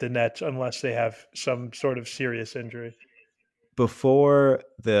beat the Nets unless they have some sort of serious injury. Before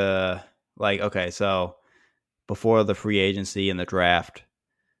the so before the free agency and the draft,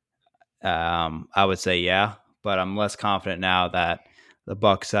 I would say yeah, but I'm less confident now that the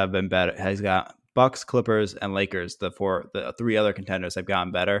Bucks have been better. Has got Bucks, Clippers, and Lakers. The 3 other contenders have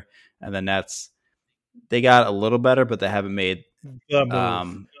gotten better, and the Nets they got a little better, but they haven't made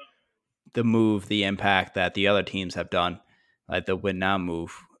the move, the impact that the other teams have done, like the win now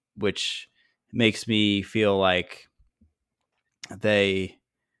move, which makes me feel like they,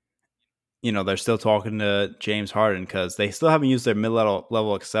 you know, they're still talking to James Harden because they still haven't used their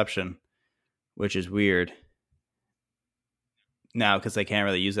mid-level exception, which is weird now because they can't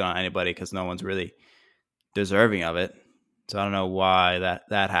really use it on anybody because no one's really deserving of it. So I don't know why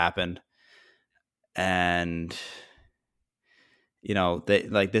that happened. And you know, they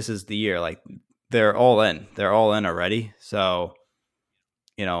like this is the year, like they're all in already. So,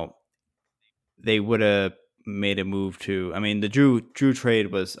 you know, they would have made a move to, I mean, the Drew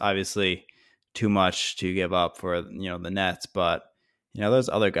trade was obviously too much to give up for, you know, the Nets, but you know, there's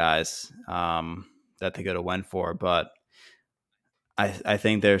other guys that they could have went for, but I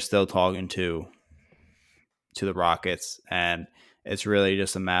think they're still talking to the Rockets, and it's really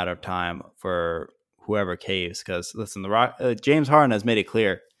just a matter of time for whoever caves. Because listen, James Harden has made it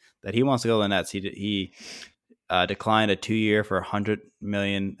clear that he wants to go to the Nets. He declined a 2-year for $100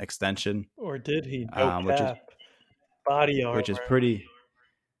 million extension, or did he? Body armor, which is pretty.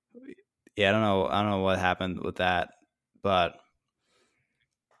 Yeah, I don't know what happened with that, but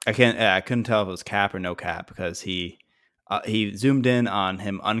I couldn't tell if it was cap or no cap because he zoomed in on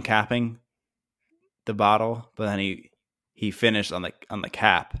him uncapping the bottle, but then he finished on the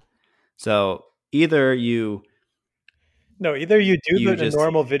cap. So either you do the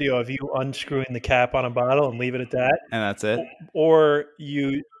normal video of you unscrewing the cap on a bottle and leave it at that, and that's it, or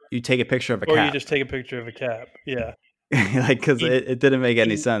you take a picture of a cap, or you just take a picture of a cap. Yeah. Like, because it didn't make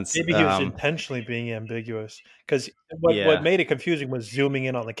any sense. Maybe he was intentionally being ambiguous because what made it confusing was zooming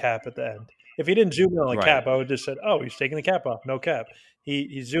in on the cap at the end. If he didn't zoom in on the cap, I would just said, "Oh, he's taking the cap off, no cap."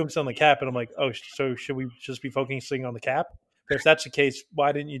 He zooms on the cap, and I'm like, "Oh, so should we just be focusing on the cap?" But if that's the case,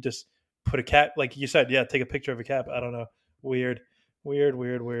 why didn't you just put a cap? Like you said, yeah, take a picture of a cap. I don't know. Weird.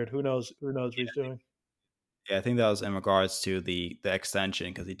 Who knows what he's doing? Yeah, I think that was in regards to the extension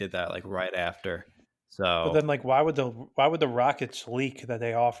because he did that like right after. So, but then, like, why would the Rockets leak that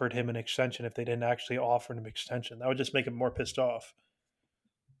they offered him an extension if they didn't actually offer him an extension? That would just make him more pissed off.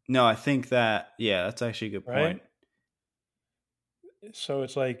 No, I think that's actually a good point. So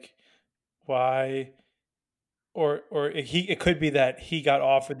it's like, why? Or it could be that he got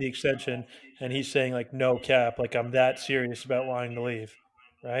offered the extension and he's saying like no cap, like I'm that serious about wanting to leave,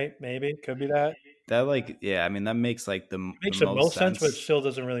 right? Maybe could be that. That I mean that makes like the most sense, but it still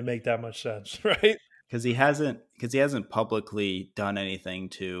doesn't really make that much sense, right? Because he hasn't publicly done anything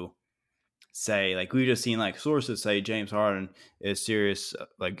to say, like, we've just seen like sources say James Harden is serious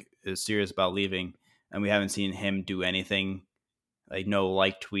about leaving, and we haven't seen him do anything, like no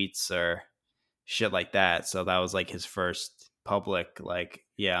like tweets or shit like that. So that was like his first public, like,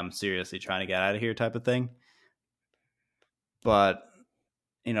 yeah, I'm seriously trying to get out of here type of thing. But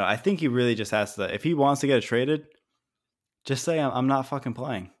you know, I think he really just has to, if he wants to get traded, just say I'm not fucking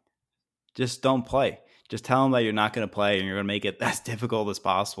playing. Just don't play. Just tell him that you're not going to play and you're going to make it as difficult as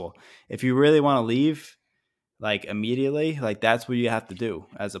possible. If you really want to leave, like immediately, like that's what you have to do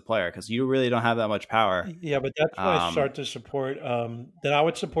as a player because you really don't have that much power. Yeah, but that's when I start to support. Then I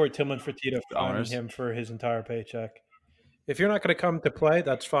would support Tillman Fertitta fining him for his entire paycheck. If you're not going to come to play,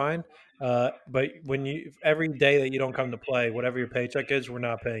 that's fine. But when every day that you don't come to play, whatever your paycheck is, we're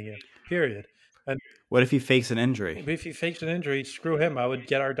not paying you. Period. And What if he fakes an injury? if he fakes an injury, screw him. I would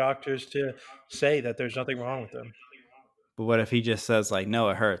get our doctors to say that there's nothing wrong with him. But what if he just says like, no,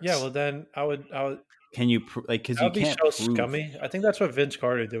 it Yeah, hurts? well then I would Can you like? Because that you would be can't so prove. scummy. I think that's what Vince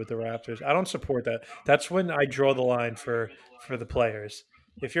Carter did with the Raptors. I don't support that. That's when I draw the line for the players.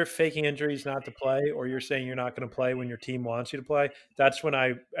 If you're faking injuries not to play, or you're saying you're not going to play when your team wants you to play, that's when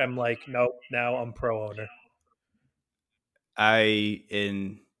I am like, nope. Now I'm pro owner. I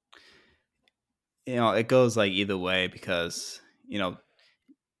in it goes like either way because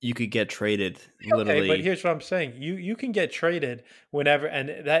you could get traded Okay, but literally. here's what I'm saying. You can get traded whenever,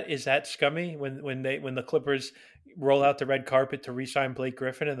 and that scummy when the Clippers roll out the red carpet to re-sign Blake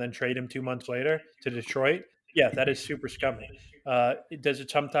Griffin and then trade him 2 months later to Detroit. Yeah, that is super scummy. Does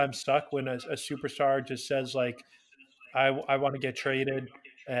it sometimes suck when a superstar just says like, I want to get traded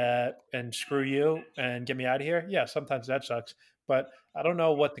and screw you and get me out of here? Yeah, sometimes that sucks. But I don't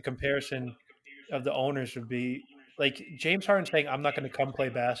know what the comparison of the owners would be. Like James Harden saying, "I'm not going to come play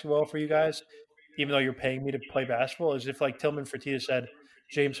basketball for you guys, even though you're paying me to play basketball," is if like Tillman Fertitta said,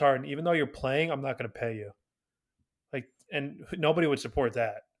 "James Harden, even though you're playing, I'm not going to pay you." Like, and nobody would support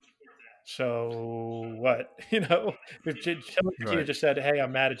that. So what? If Tillman Fertitta Right. just said, "Hey,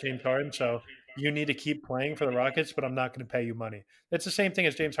 I'm mad at James Harden, so you need to keep playing for the Rockets, but I'm not going to pay you money." That's the same thing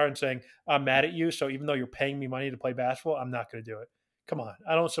as James Harden saying, "I'm mad at you, so even though you're paying me money to play basketball, I'm not going to do it." Come on,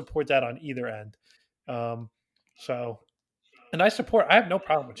 I don't support that on either end. Um, so, and I have no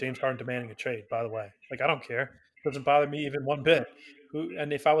problem with James Harden demanding a trade. By the way, like I don't care. It doesn't bother me even one bit.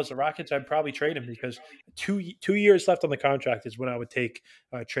 And if I was the Rockets, I'd probably trade him because two years left on the contract is when I would take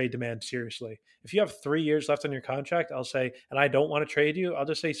trade demand seriously. If you have 3 years left on your contract, I'll say, and I don't want to trade you, I'll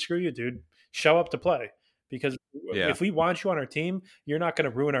just say, screw you, dude. Show up to play. Because Yeah. if we want you on our team, you're not going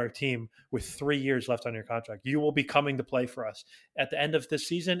to ruin our team with 3 years left on your contract. You will be coming to play for us. At the end of this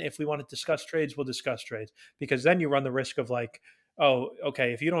season, if we want to discuss trades, we'll discuss trades. Because then you run the risk of like, oh,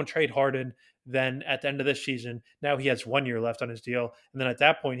 okay, if you don't trade Harden, then at the end of this season, now he has 1 year left on his deal. And then at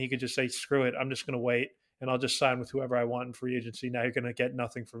that point, he could just say, screw it, I'm just going to wait and I'll just sign with whoever I want in free agency. Now you're going to get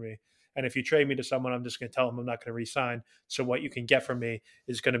nothing from me. And if you trade me to someone, I'm just going to tell them I'm not going to re-sign. So what you can get from me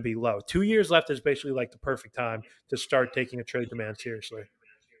is going to be low. 2 years left is basically like the perfect time to start taking a trade demand seriously.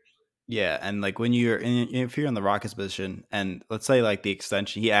 Yeah, and like if you're in the Rockets position, and let's say like the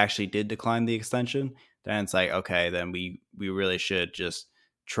extension, he actually did decline the extension, then it's like okay, then we really should just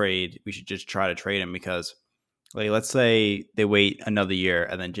trade. We should just try to trade him because like let's say they wait another year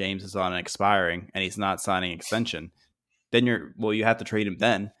and then James is on an expiring and he's not signing extension, then you have to trade him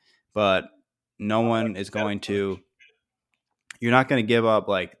then, but no one is going to. You're not going to give up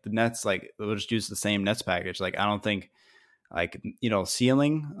like the Nets. Like we'll just use the same Nets package. Like I don't think like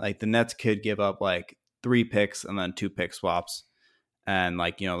ceiling like the Nets could give up like 3 picks and then 2 pick swaps and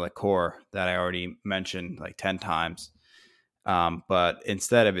like the core that I already mentioned like 10 times. But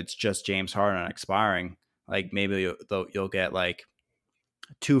instead of it's just James Harden expiring, like maybe you'll get like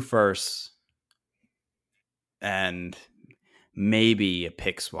 2 firsts and maybe a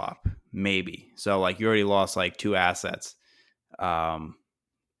pick swap, maybe. So like you already lost like 2 assets.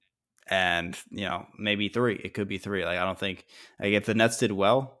 And maybe 3. It could be 3. Like I don't think like if the Nets did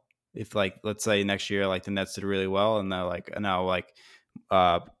well, if like let's say next year like the Nets did really well and they're like now like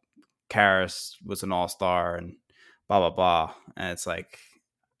Karras was an all-star and blah blah blah, and it's like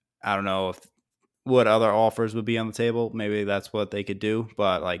I don't know if what other offers would be on the table. Maybe that's what they could do,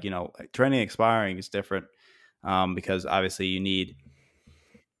 but like training expiring is different because obviously you need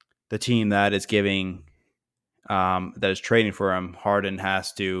the team that is giving that is trading for him. Harden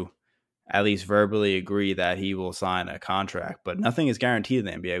has to at least verbally agree that he will sign a contract, but nothing is guaranteed in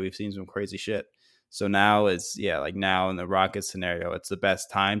the NBA. We've seen some crazy shit. So now like now in the Rockets scenario, it's the best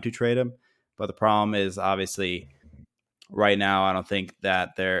time to trade him. But the problem is obviously right now, I don't think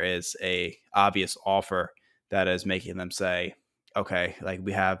that there is a obvious offer that is making them say, okay, like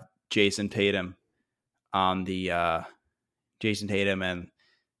we have Jason Tatum on the Jason Tatum and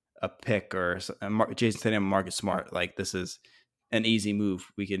a pick or Jason Tatum and Marcus Smart. Like this is an easy move.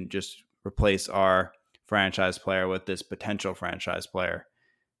 We can just replace our franchise player with this potential franchise player.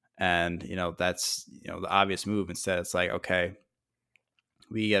 And, that's, the obvious move. Instead, it's like, okay,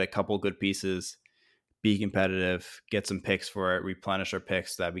 we get a couple good pieces, be competitive, get some picks for it, replenish our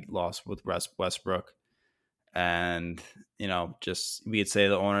picks that we lost with Westbrook. And, just we could say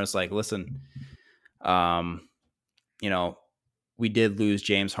to the owners, like, listen, we did lose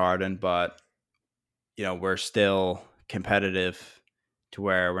James Harden, but, we're still competitive to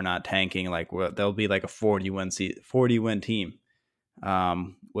where we're not tanking. Like there'll be like a 40 win team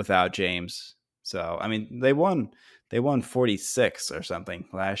without James. So I mean, they won They won 46 or something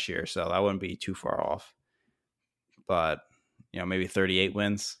last year, so that wouldn't be too far off. But, maybe 38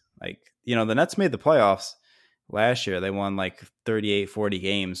 wins. Like, the Nets made the playoffs last year. They won like 38, 40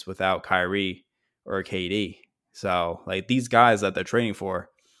 games without Kyrie or KD. So, like, these guys that they're training for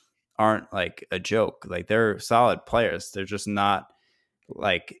aren't like a joke. Like, they're solid players. They're just not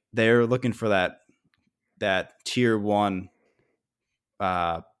like, they're looking for that tier one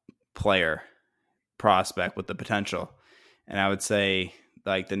player prospect with the potential. And I would say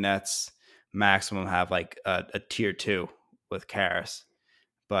like the Nets maximum have like a tier 2 with Karras,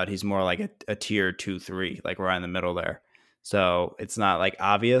 but he's more like a tier 2-3, like right in the middle there. So it's not like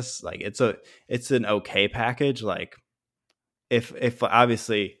obvious. Like it's an okay package. Like if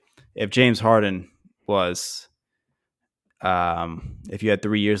obviously if James Harden was if you had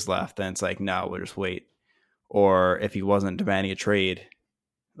 3 years left, then it's like, no, we'll just wait. Or if he wasn't demanding a trade,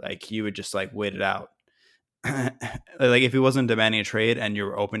 like you would just like wait it out. Like if he wasn't demanding a trade and you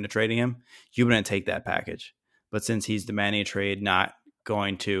were open to trading him, you wouldn't take that package. But since he's demanding a trade, not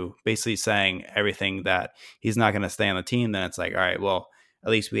going to, basically saying everything that he's not going to stay on the team, then it's like, all right, well, at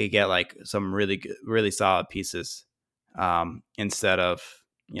least we get like some really good, really solid pieces instead of,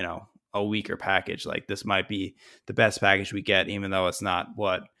 a weaker package. Like this might be the best package we get, even though it's not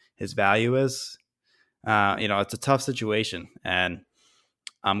what his value is. It's a tough situation, and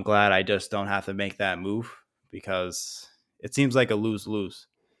I'm glad I just don't have to make that move, because it seems like a lose-lose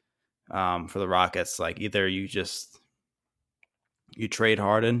for the Rockets. Like either you trade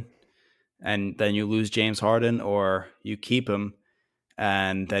Harden and then you lose James Harden, or you keep him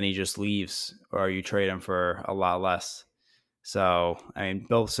and then he just leaves, or you trade him for a lot less. So, I mean,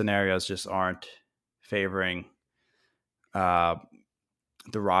 both scenarios just aren't favoring the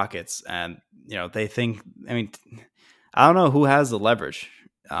Rockets. And, they think, I mean, I don't know who has the leverage.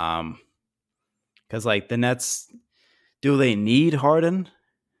 Because like the Nets, do they need Harden?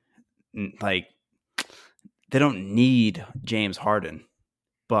 Like they don't need James Harden,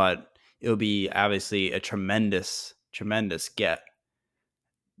 but it would be obviously a tremendous get.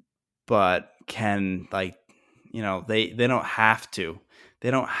 But can like, they don't have to.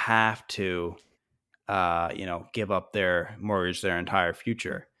 They don't have to, give up their mortgage, their entire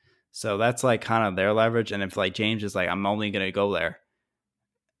future. So that's like kind of their leverage. And if like James is like, I'm only going to go there,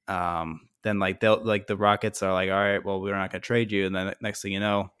 then like the Rockets are like, all right, well, we're not going to trade you. And then next thing you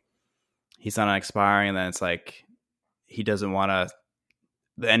know, he's not expiring. And then it's like, he doesn't want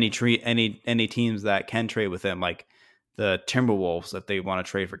to, any teams that can trade with him, like the Timberwolves, if they want to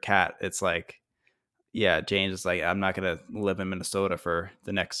trade for Cat, it's like, yeah, James is like, I'm not going to live in Minnesota for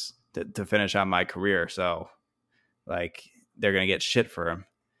the next, to finish out my career. So like, they're going to get shit for him.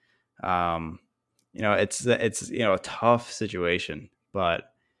 It's a tough situation, but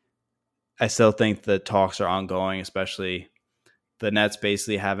I still think the talks are ongoing, especially the Nets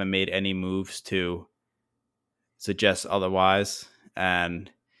basically haven't made any moves to suggest otherwise. And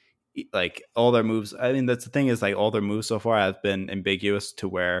like all their moves, I mean, that's the thing, is like all their moves so far have been ambiguous to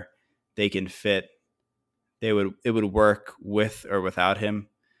where they can fit. It would work with or without him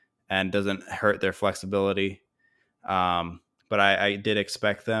and doesn't hurt their flexibility. But I did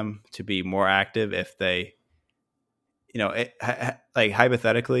expect them to be more active if they, like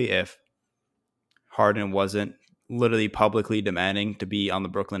hypothetically, if Harden wasn't literally publicly demanding to be on the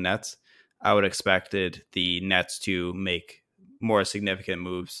Brooklyn Nets, I would expected the Nets to make more significant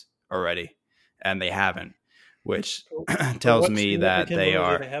moves already, and they haven't, which tells me that they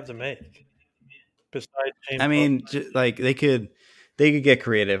are. They have to make. Besides James, I mean, like they could get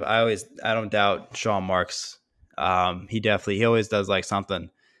creative. I don't doubt Sean Marks. He always does like something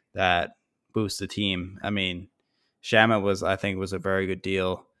that boosts the team. I mean, Shamet I think was a very good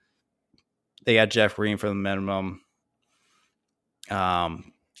deal. They got Jeff Green for the minimum.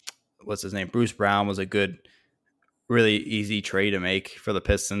 What's his name? Bruce Brown was a good, really easy trade to make for the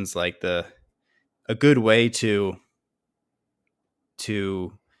Pistons. Like a good way to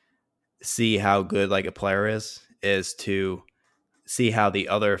see how good like a player is to see how the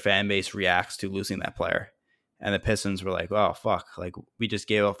other fan base reacts to losing that player. And the Pistons were like, oh, fuck. Like, we just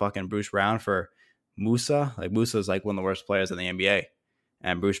gave up fucking Bruce Brown for Musa. Like, Musa is like one of the worst players in the NBA.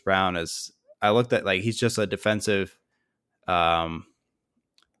 And Bruce Brown I looked at, like, he's just a defensive, like,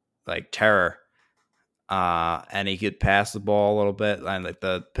 terror. And he could pass the ball a little bit. And, like,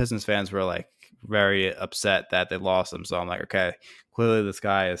 the Pistons fans were, like, very upset that they lost him. So I'm like, okay, clearly this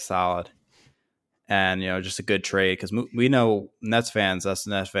guy is solid. And, just a good trade. Because we know Nets fans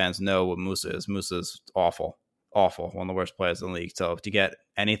know what Musa is. Musa is awful. One of the worst players in the league. So to get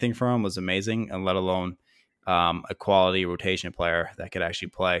anything from him was amazing, and let alone a quality rotation player that could actually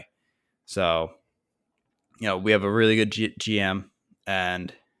play. So, we have a really good GM,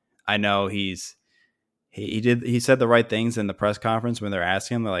 and I know he said the right things in the press conference when they're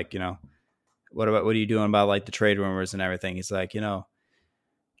asking him, they're like, what are you doing about like the trade rumors and everything? He's like,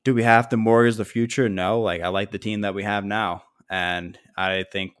 do we have to mortgage the future? No, like I like the team that we have now, and I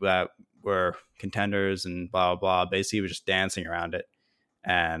think that we're contenders and blah blah blah. Basically, we're just dancing around it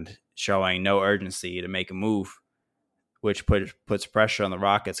and showing no urgency to make a move, which puts pressure on the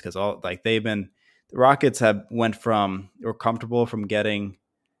Rockets because the Rockets were comfortable from getting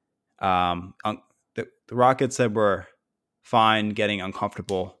the Rockets said we're fine getting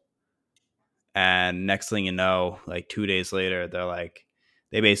uncomfortable, and next thing you know, like 2 days later, they're like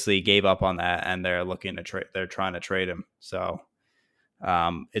they basically gave up on that and they're looking to trade. They're trying to trade him. So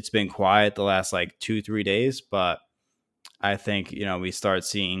it's been quiet the last like 2-3 days, but I think we start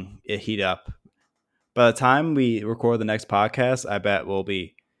seeing it heat up. By the time we record the next podcast, I bet we'll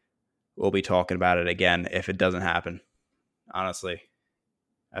be talking about it again if it doesn't happen. Honestly,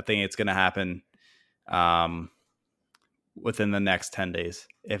 I think it's going to happen within the next 10 days.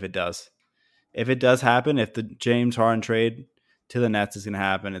 If it does happen, if the James Harden trade to the Nets is going to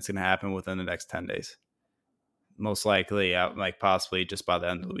happen, it's going to happen within the next 10 days. Most likely, like possibly just by the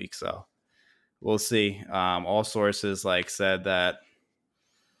end of the week. So we'll see. All sources said that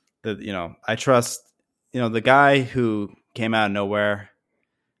I trust, the guy who came out of nowhere.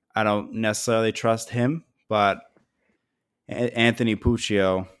 I don't necessarily trust him, but Anthony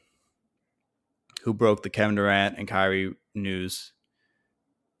Puccio, who broke the Kevin Durant and Kyrie news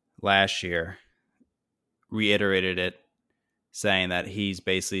last year, reiterated it, saying that he's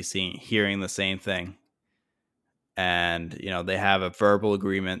basically hearing the same thing. And, they have a verbal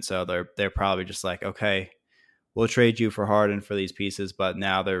agreement. So they're probably just like, okay, we'll trade you for Harden for these pieces. But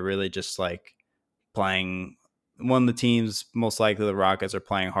now they're really just like playing one of the teams, most likely the Rockets, are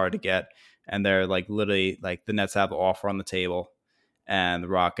playing hard to get. And they're like literally like the Nets have the offer on the table and the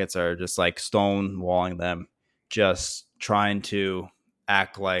Rockets are just like stonewalling them, just trying to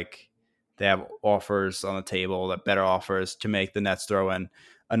act like they have offers on the table, that better offers, to make the Nets throw in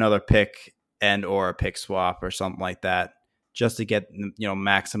another pick and or a pick swap or something like that, just to get,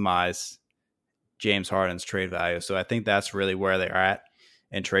 maximize James Harden's trade value. So I think that's really where they're at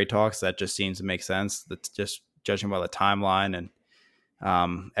in trade talks. That just seems to make sense. That's just judging by the timeline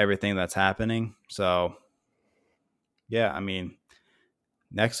and everything that's happening. So yeah, I mean,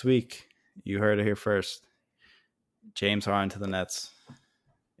 next week, you heard it here first. James Harden to the Nets.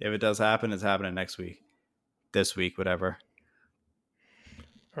 If it does happen, it's happening next week. This week, whatever.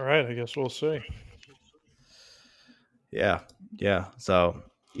 All right, I guess we'll see. Yeah. So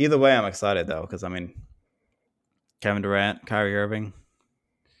either way, I'm excited though, because I mean, Kevin Durant, Kyrie Irving,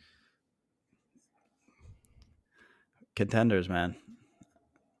 contenders, man.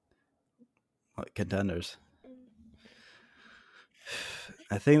 Contenders.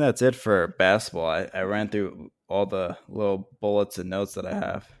 I think that's it for basketball. I ran through all the little bullets and notes that I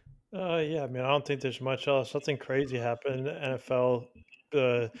have. Yeah, I mean, I don't think there's much else. Nothing crazy happened in the NFL.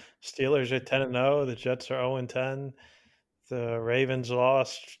 The Steelers are 10-0. The Jets are 0-10. The Ravens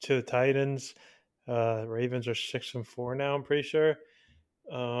lost to the Titans. Ravens are 6-4 now, I'm pretty sure.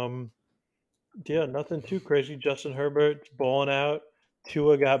 Yeah, nothing too crazy. Justin Herbert balling out.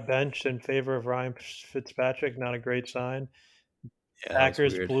 Tua got benched in favor of Ryan Fitzpatrick. Not a great sign. Yeah,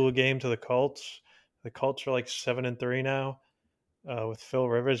 Packers blew a game to the Colts. The Colts are like 7-3 now, with Phil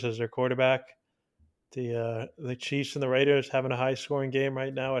Rivers as their quarterback. The Chiefs and the Raiders having a high-scoring game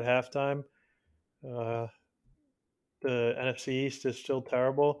right now at halftime. The NFC East is still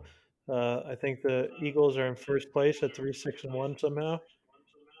terrible. I think the Eagles are in first place at 3-6-1 somehow.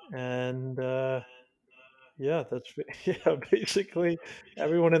 And basically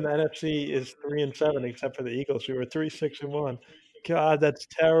everyone in the NFC is 3-7 except for the Eagles, who are 3-6-1. God, that's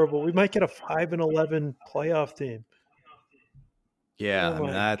terrible. We might get a 5-11 playoff team. Yeah, oh I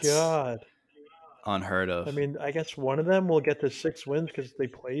mean, that's God. Unheard of. I mean, I guess one of them will get to 6 wins because they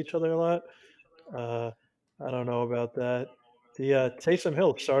play each other a lot. I don't know about that. The Taysom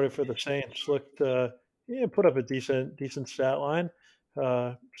Hill started for the Saints. Looked, put up a decent stat line.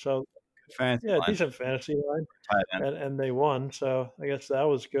 So fantasy line. Decent fantasy line, and they won. So I guess that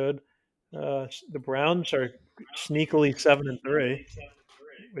was good. The Browns are sneakily 7-3,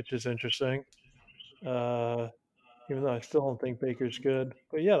 which is interesting. Even though I still don't think Baker's good.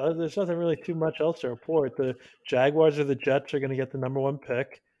 But yeah, there's nothing really too much else to report. The Jaguars or the Jets are going to get the number 1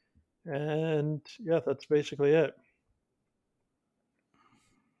 pick. And yeah, that's basically it.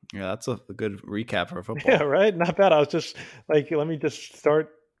 Yeah, that's a good recap for football. Yeah, right? Not bad. I was just like, let me just start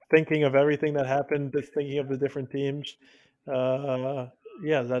thinking of everything that happened, just thinking of the different teams.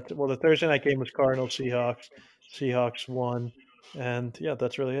 Yeah, the Thursday night game was Cardinals Seahawks. Seahawks won, and yeah,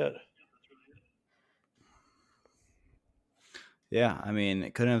 that's really it. Yeah, I mean,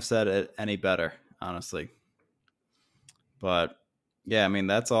 it couldn't have said it any better, honestly. But yeah, I mean,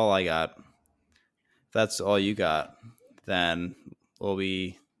 that's all I got. If that's all you got, then we'll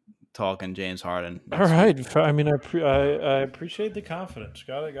be talking James Harden. All right. Week. I mean, I appreciate the confidence.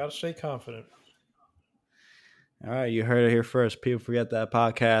 Got to stay confident. All right, you heard it here first. People forget that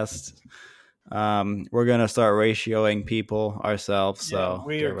podcast. We're gonna start ratioing people ourselves. So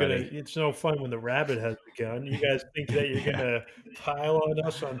we are gonna. It's no fun when the rabbit has begun. You guys think that you're gonna pile on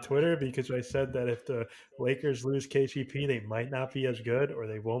us on Twitter because I said that if the Lakers lose KCP, they might not be as good or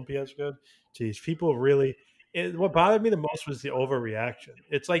they won't be as good. Geez, people really. What bothered me the most was the overreaction.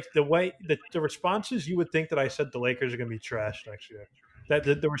 It's like the way the responses. You would think that I said the Lakers are going to be trash next year. That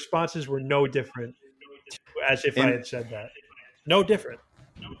the responses were no different, as if I had said that. No different.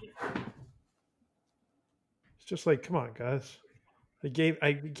 It's just like, come on, guys. I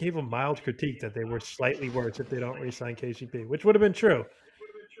gave a mild critique that they were slightly worse if they don't re-sign KCP, which would have been true.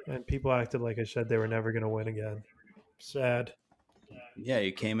 And people acted like I said they were never going to win again. Sad. Yeah,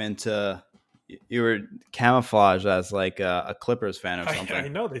 you came into. You were camouflaged as like a Clippers fan or something. I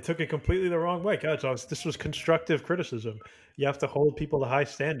know. They took it completely the wrong way. God, this was constructive criticism. You have to hold people to high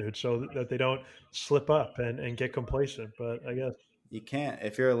standards so that they don't slip up and get complacent. But I guess you can't.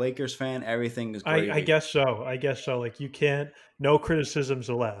 If you're a Lakers fan, everything is great. I guess so. Like you can't. No criticisms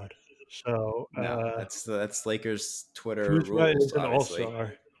allowed. So no, that's Lakers Twitter rules. Is an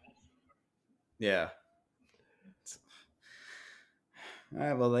all-star. Yeah. All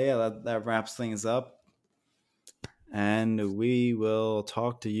right, well, yeah, that wraps things up. And we will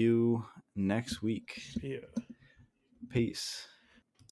talk to you next week. Yeah. Peace.